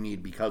sleep do you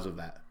need because of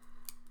that?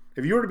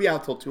 If you were to be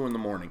out till 2 in the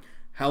morning,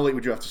 how late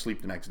would you have to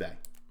sleep the next day?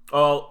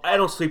 Oh, I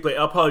don't sleep late.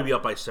 I'll probably be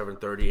up by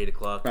 7:30, 8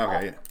 o'clock.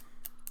 Okay. Yeah.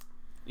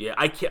 Yeah,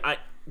 I can't.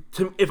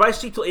 If I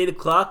sleep till 8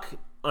 o'clock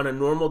on a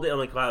normal day, I'm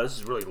like, wow, this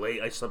is really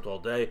late. I slept all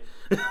day.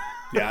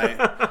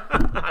 Yeah.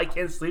 I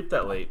can't sleep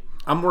that late.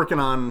 I'm working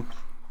on,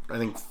 I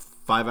think,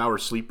 5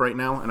 hours sleep right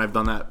now, and I've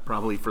done that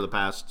probably for the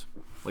past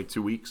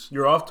 2 weeks.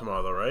 You're off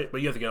tomorrow, though, right?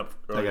 But you have to get up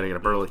early. I gotta get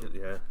up early.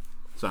 Yeah.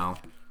 So,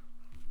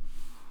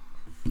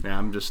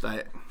 yeah,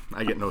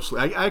 I get no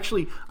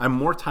sleep. I'm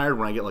more tired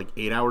when I get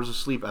 8 hours of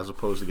sleep as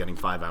opposed to getting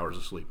 5 hours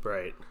of sleep.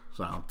 Right.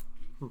 So,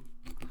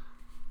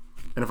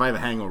 and if I have a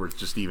hangover, it's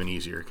just even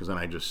easier because then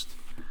I just.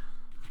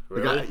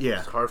 Really? Yeah.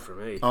 It's hard for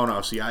me. Oh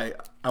no! See, I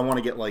want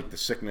to get the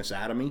sickness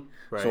out of me,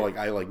 so Right.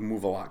 I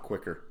move a lot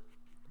quicker.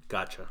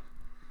 Gotcha.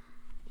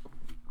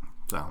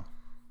 So.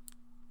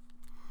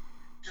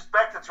 Just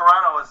back to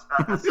Toronto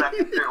a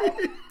second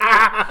too.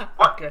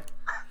 Okay.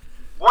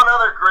 One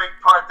other great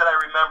part that I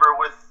remember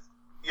with,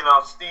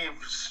 Steve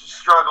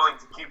struggling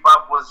to keep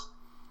up was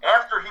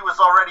after he was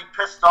already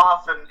pissed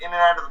off and in and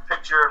out of the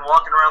picture and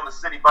walking around the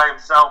city by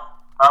himself,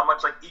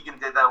 much like Egan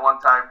did that one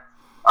time.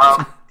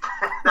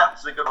 That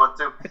was a good one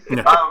too.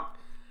 Yeah.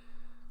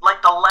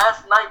 The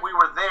last night we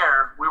were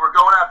there, we were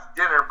going out to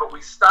dinner, but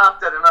we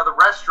stopped at another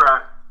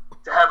restaurant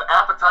to have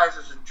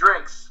appetizers and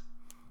drinks.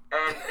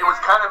 And it was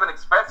kind of an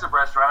expensive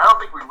restaurant. I don't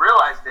think we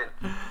realized it.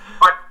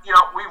 But,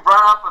 we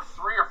run up a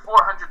 $300 or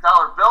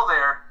 $400 bill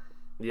there.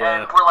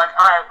 Yeah. And we're like,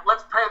 all right,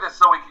 let's pay this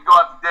so we can go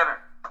out to dinner.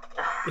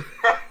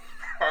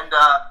 And,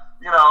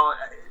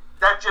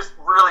 that just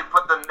really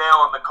put the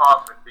nail in the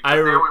coffin. Because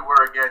there we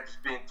were again,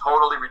 just being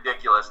totally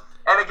ridiculous.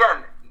 And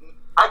again,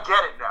 I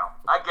get it now.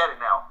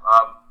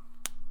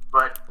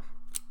 But,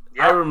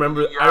 yeah. I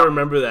remember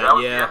that, That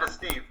was yeah. the end of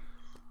Steve.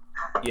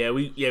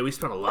 We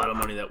spent a lot of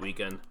money that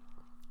weekend.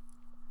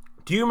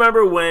 Do you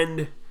remember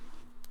when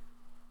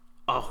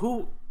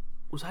who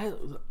was I?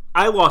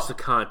 I lost the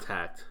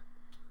contact.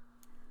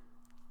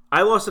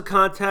 I lost the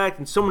contact,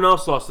 and someone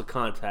else lost the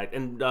contact,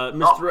 and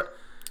Mr.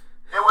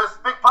 It was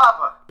Big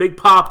Papa. Big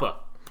Papa,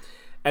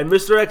 and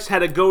Mr. X had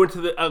to go into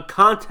the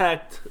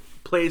contact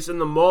place in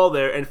the mall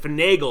there and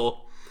finagle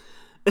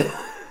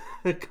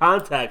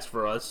contacts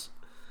for us.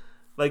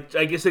 Like,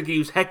 I guess like he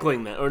was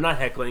heckling that, or not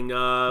heckling.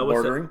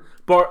 Bartering?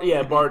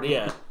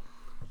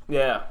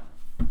 Yeah.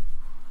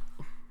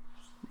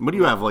 What do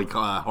you have, like,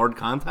 hard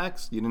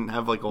contacts? You didn't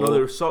have, like, a No, whole...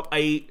 there was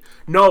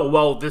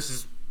well,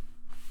 this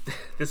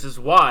is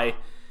why.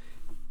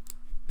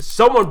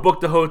 Someone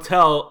booked a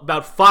hotel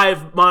about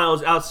 5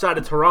 miles outside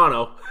of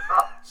Toronto.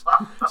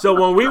 So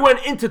when we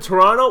went into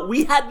Toronto,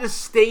 we had to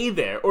stay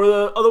there,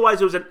 or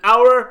otherwise it was an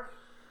hour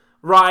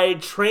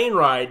train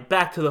ride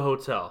back to the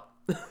hotel.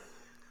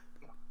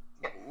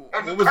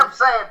 And he kept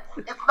saying,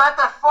 it's not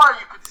that far,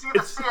 you could see the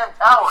CN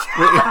Tower.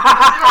 The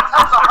CN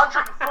Tower's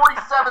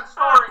 147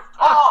 stories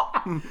tall.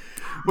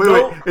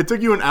 Wait, it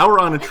took you an hour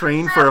on a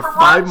train for a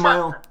 5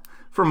 mile...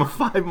 From a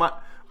 5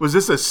 mile... Was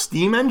this a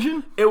steam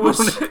engine? It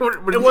wasn't...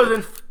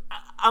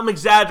 I'm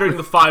exaggerating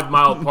the 5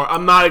 mile part.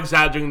 I'm not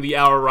exaggerating the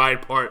hour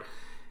ride part.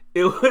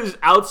 It was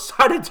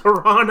outside of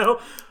Toronto,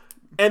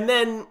 and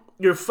then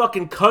your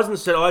fucking cousin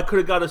said, "Oh, I could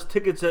have got us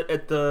tickets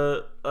at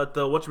the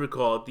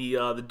whatchamacallit,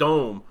 the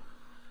Dome."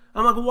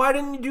 I'm like, "Why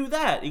didn't you do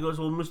that?" He goes,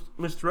 "Well,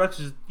 Mr.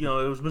 X's, it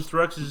was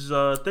Mr. X's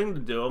thing to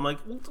do." I'm like,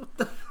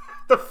 "What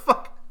the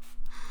fuck?"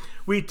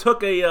 We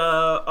took a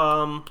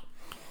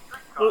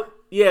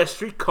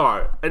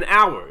streetcar. An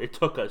hour it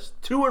took us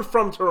to and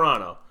from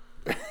Toronto.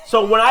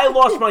 So when I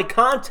lost my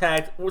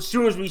contact, as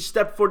soon as we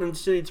stepped foot in the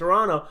city of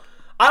Toronto,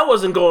 I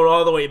wasn't going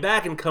all the way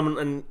back and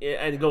coming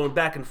and going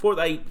back and forth.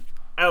 I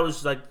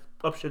was like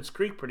up Schitt's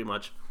Creek pretty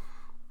much.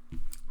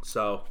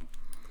 So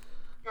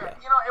Yeah,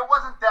 it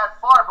wasn't that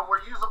far, but we're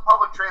using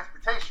public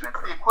transportation.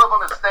 It's the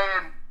equivalent of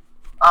staying,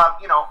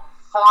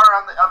 far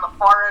on the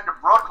far end of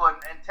Brooklyn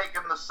and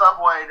taking the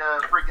subway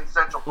to freaking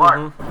Central Park.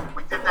 Mm-hmm.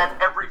 We did that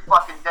every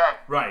fucking day.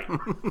 Right.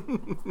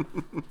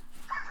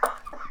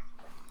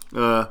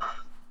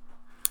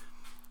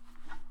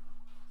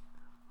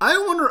 I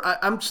wonder.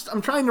 I'm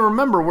trying to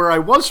remember where I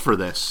was for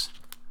this.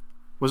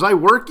 Was I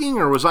working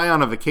or was I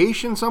on a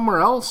vacation somewhere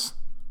else?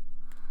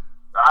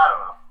 I don't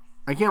know.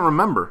 I can't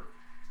remember.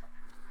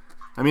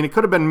 I mean, it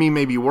could have been me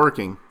maybe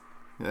working.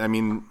 I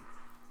mean,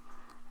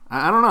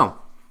 I don't know.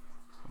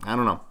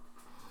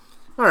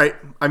 All right.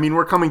 I mean,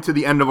 we're coming to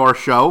the end of our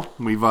show.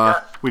 We've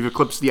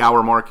eclipsed the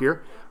hour mark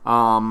here.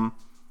 Any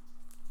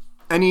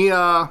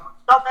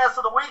Dumbass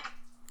of the week?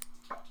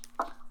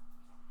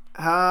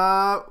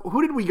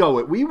 who did we go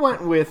with? We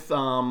went with So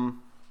I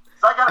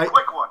got a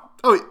quick one.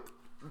 Oh,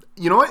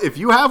 you know what? If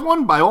you have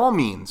one, by all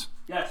means.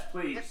 Yes,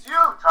 please. It's you,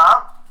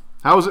 Tom.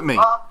 How is it me?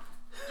 Yeah,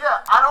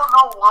 I don't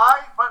know why,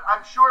 but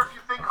I'm sure if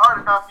you think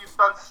hard enough, you've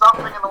done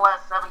something in the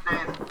last 7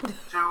 days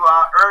to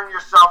earn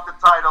yourself the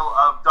title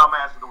of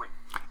Dumbass of the Week.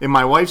 In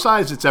my wife's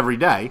eyes, it's every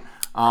day.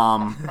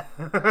 I've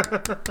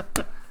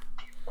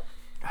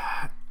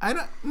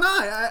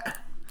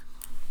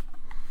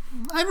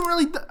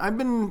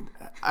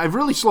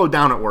really slowed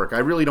down at work. I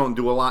really don't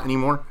do a lot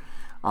anymore.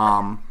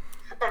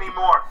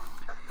 Anymore.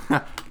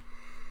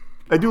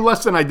 I do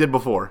less than I did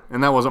before,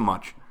 and that wasn't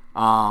much.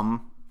 I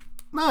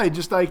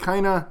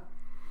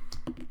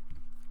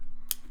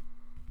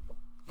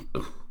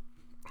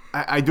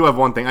do have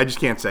one thing. I just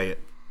can't say it.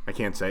 I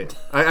can't say it.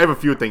 I have a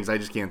few things. I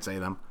just can't say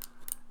them.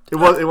 It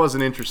was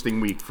an interesting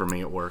week for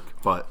me at work,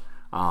 but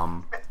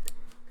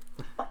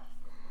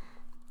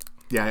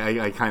yeah,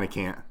 I kind of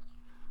can't.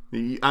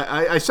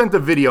 I sent a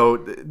video.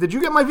 Did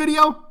you get my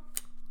video?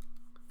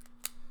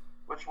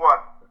 Which one?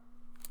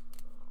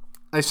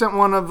 I sent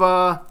one of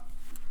the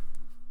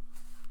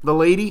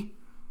lady.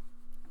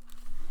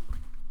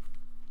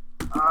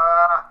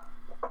 I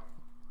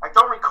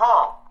don't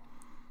recall.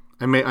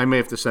 I may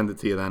have to send it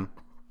to you then.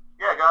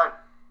 Yeah, go ahead.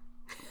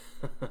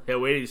 Yeah,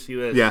 wait till you see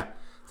this. Yeah,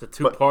 It's a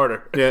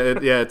two-parter.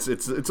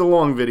 It's a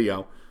long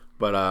video,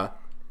 but I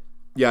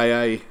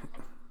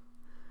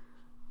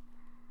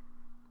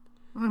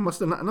must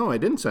have not. No, I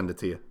didn't send it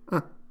to you.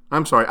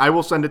 I'm sorry. I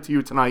will send it to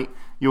you tonight.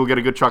 You will get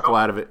a good chuckle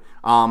out of it.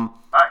 All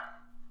right.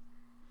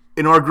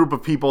 In our group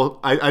of people,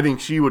 I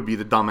think she would be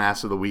the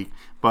dumbass of the week.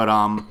 But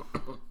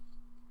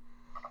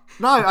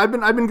no, I've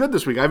been good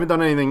this week. I haven't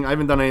done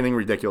anything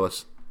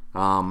ridiculous.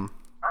 Nice.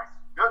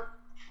 Good.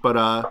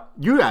 But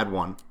you had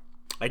one.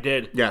 I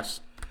did.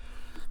 Yes.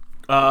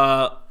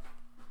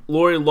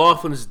 Lori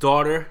Loughlin's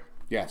daughter.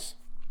 Yes.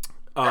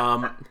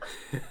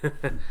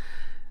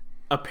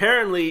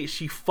 Apparently,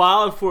 she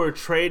filed for a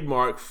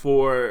trademark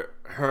for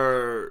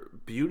her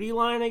beauty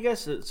line, I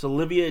guess. It's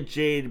Olivia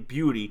Jade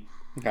Beauty.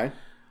 Okay.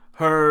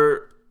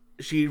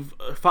 She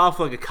filed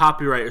for like a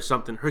copyright or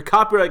something. Her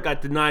copyright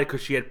got denied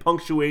because she had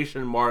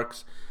punctuation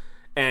marks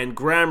and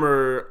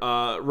grammar,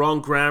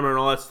 wrong grammar and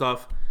all that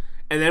stuff.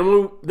 And then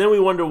we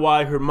wonder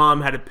why her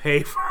mom had to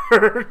pay for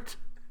her,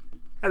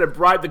 had to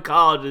bribe the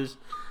colleges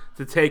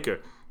to take her.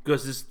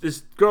 Because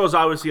this girl is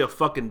obviously a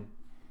fucking...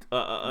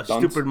 a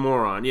stupid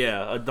moron.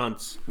 Yeah, a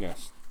dunce.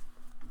 Yes.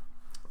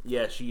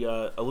 Yeah, she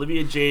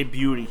Olivia J.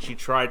 Beauty. She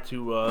tried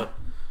to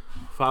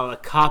file a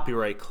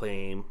copyright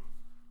claim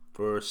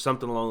for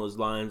something along those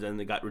lines, and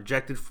they got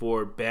rejected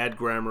for bad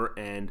grammar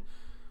and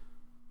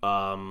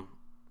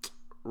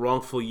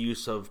wrongful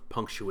use of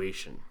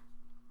punctuation.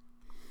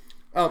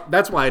 Oh,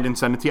 that's why I didn't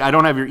send it to you. I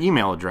don't have your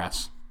email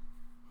address.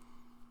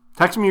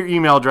 Text me your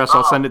email address.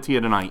 I'll send it to you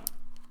tonight.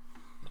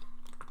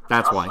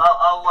 That's why.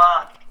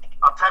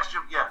 I'll text you.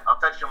 Yeah, I'll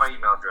text you my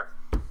email address.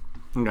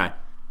 Okay.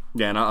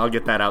 Yeah, and I'll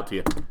get that out to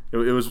you. It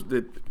was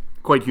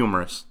quite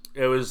humorous.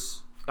 It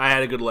was. I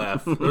had a good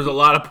laugh. There was a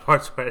lot of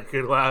parts where I had a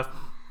good laugh.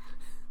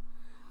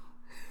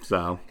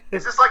 So.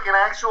 Is this like an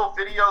actual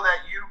video that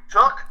you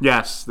took?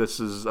 Yes, this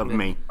is of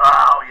me.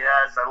 Oh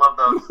yes, I love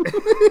those.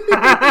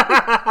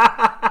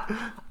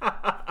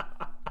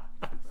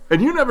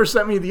 And you never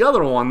sent me the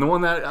other one, the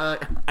one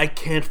that. I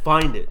can't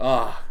find it.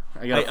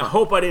 I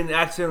hope I didn't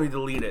accidentally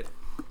delete it.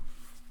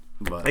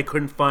 But, I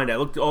couldn't find it. I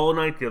looked all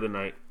night the other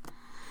night.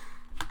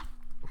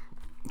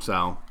 So,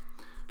 all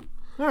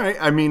right.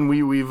 I mean,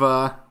 we've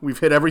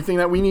hit everything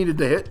that we needed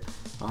to hit.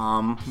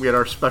 We had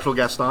our special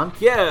guest on.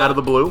 Yeah. Out of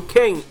the blue.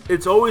 King,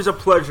 it's always a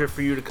pleasure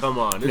for you to come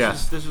on.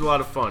 This is a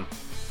lot of fun.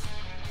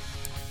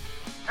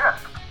 Yeah.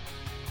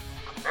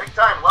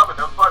 Anytime, love it.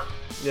 That was fun.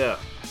 Yeah.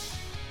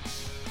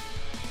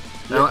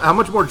 Now, how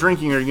much more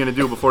drinking are you going to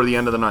do before the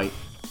end of the night?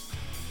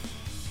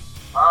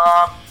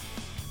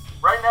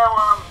 Right now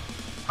I'm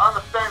on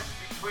the fence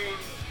between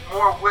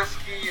more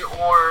whiskey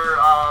or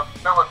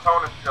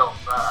melatonin pills.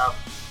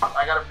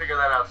 I gotta figure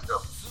that out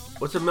still.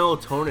 What's a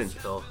melatonin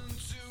pill?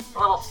 A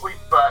little sleep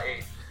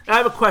aid. I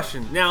have a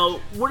question. Now,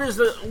 what is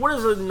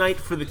a night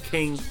for the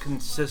king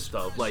consist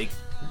of? Like,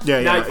 Yeah.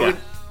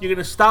 you're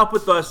gonna stop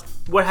with us.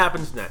 What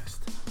happens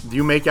next? Do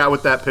you make out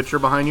with that picture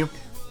behind you?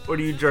 Or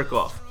do you jerk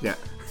off? Yeah.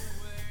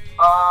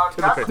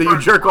 Not picture. Do you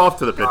jerk off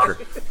to the picture?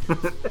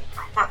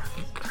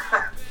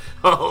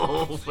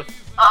 Oh.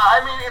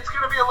 I mean, it's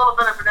going to be a little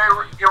bit of an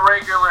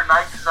irregular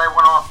night because I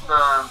went off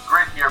the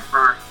grid here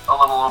for a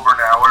little over an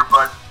hour.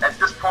 But at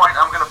this point,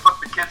 I'm going to put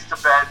the kids to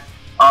bed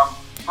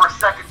for a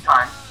second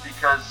time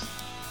because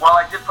while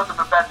I did put them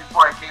to bed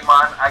before I came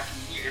on, I can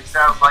hear it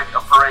sounds like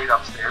a parade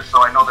upstairs,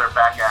 so I know they're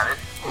back at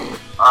it.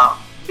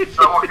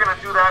 So we're going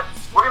to do that.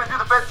 We're going to do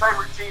the bedtime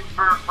routine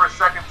for a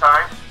second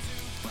time,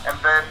 and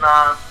then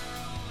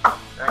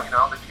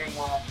the king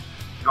will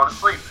go to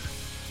sleep.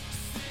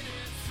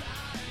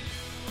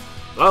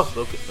 Oh,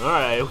 okay. All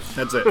right.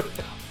 That's it.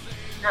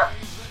 Yeah,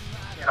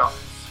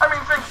 I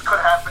mean, things could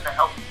happen to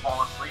help you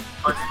fall asleep,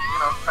 but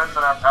depends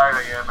on how tired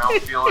I am, how I'm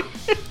feeling.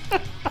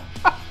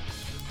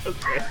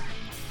 Okay.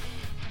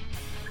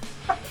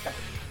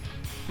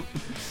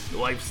 The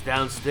wife's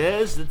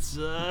downstairs. It's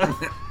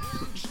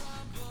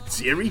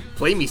Siri,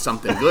 play me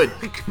something good.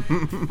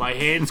 my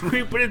hand's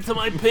creeping into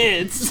my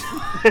pants.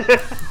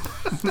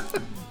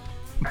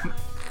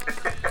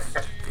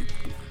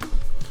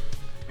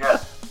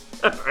 Yeah.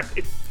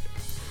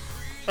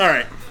 All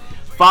right.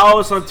 Follow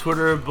us on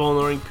Twitter,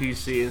 Bullring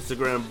PC,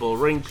 Instagram,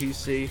 Bullring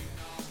PC.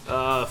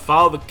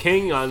 Follow the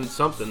king on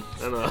something.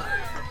 I don't know.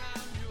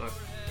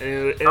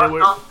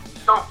 Anywhere.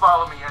 Don't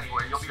follow me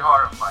anywhere. You'll be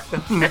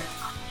horrified.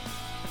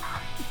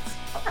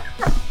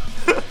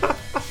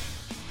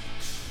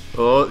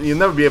 Well, you'll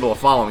never be able to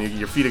follow me.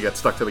 Your feet will get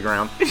stuck to the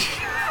ground.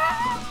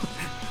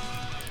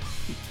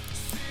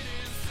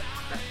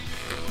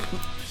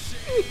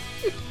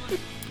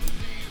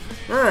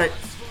 All right.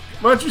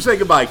 Why don't you say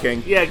goodbye,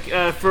 King?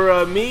 Yeah,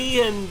 for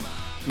me and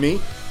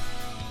Me?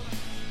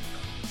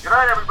 Good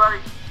night, everybody.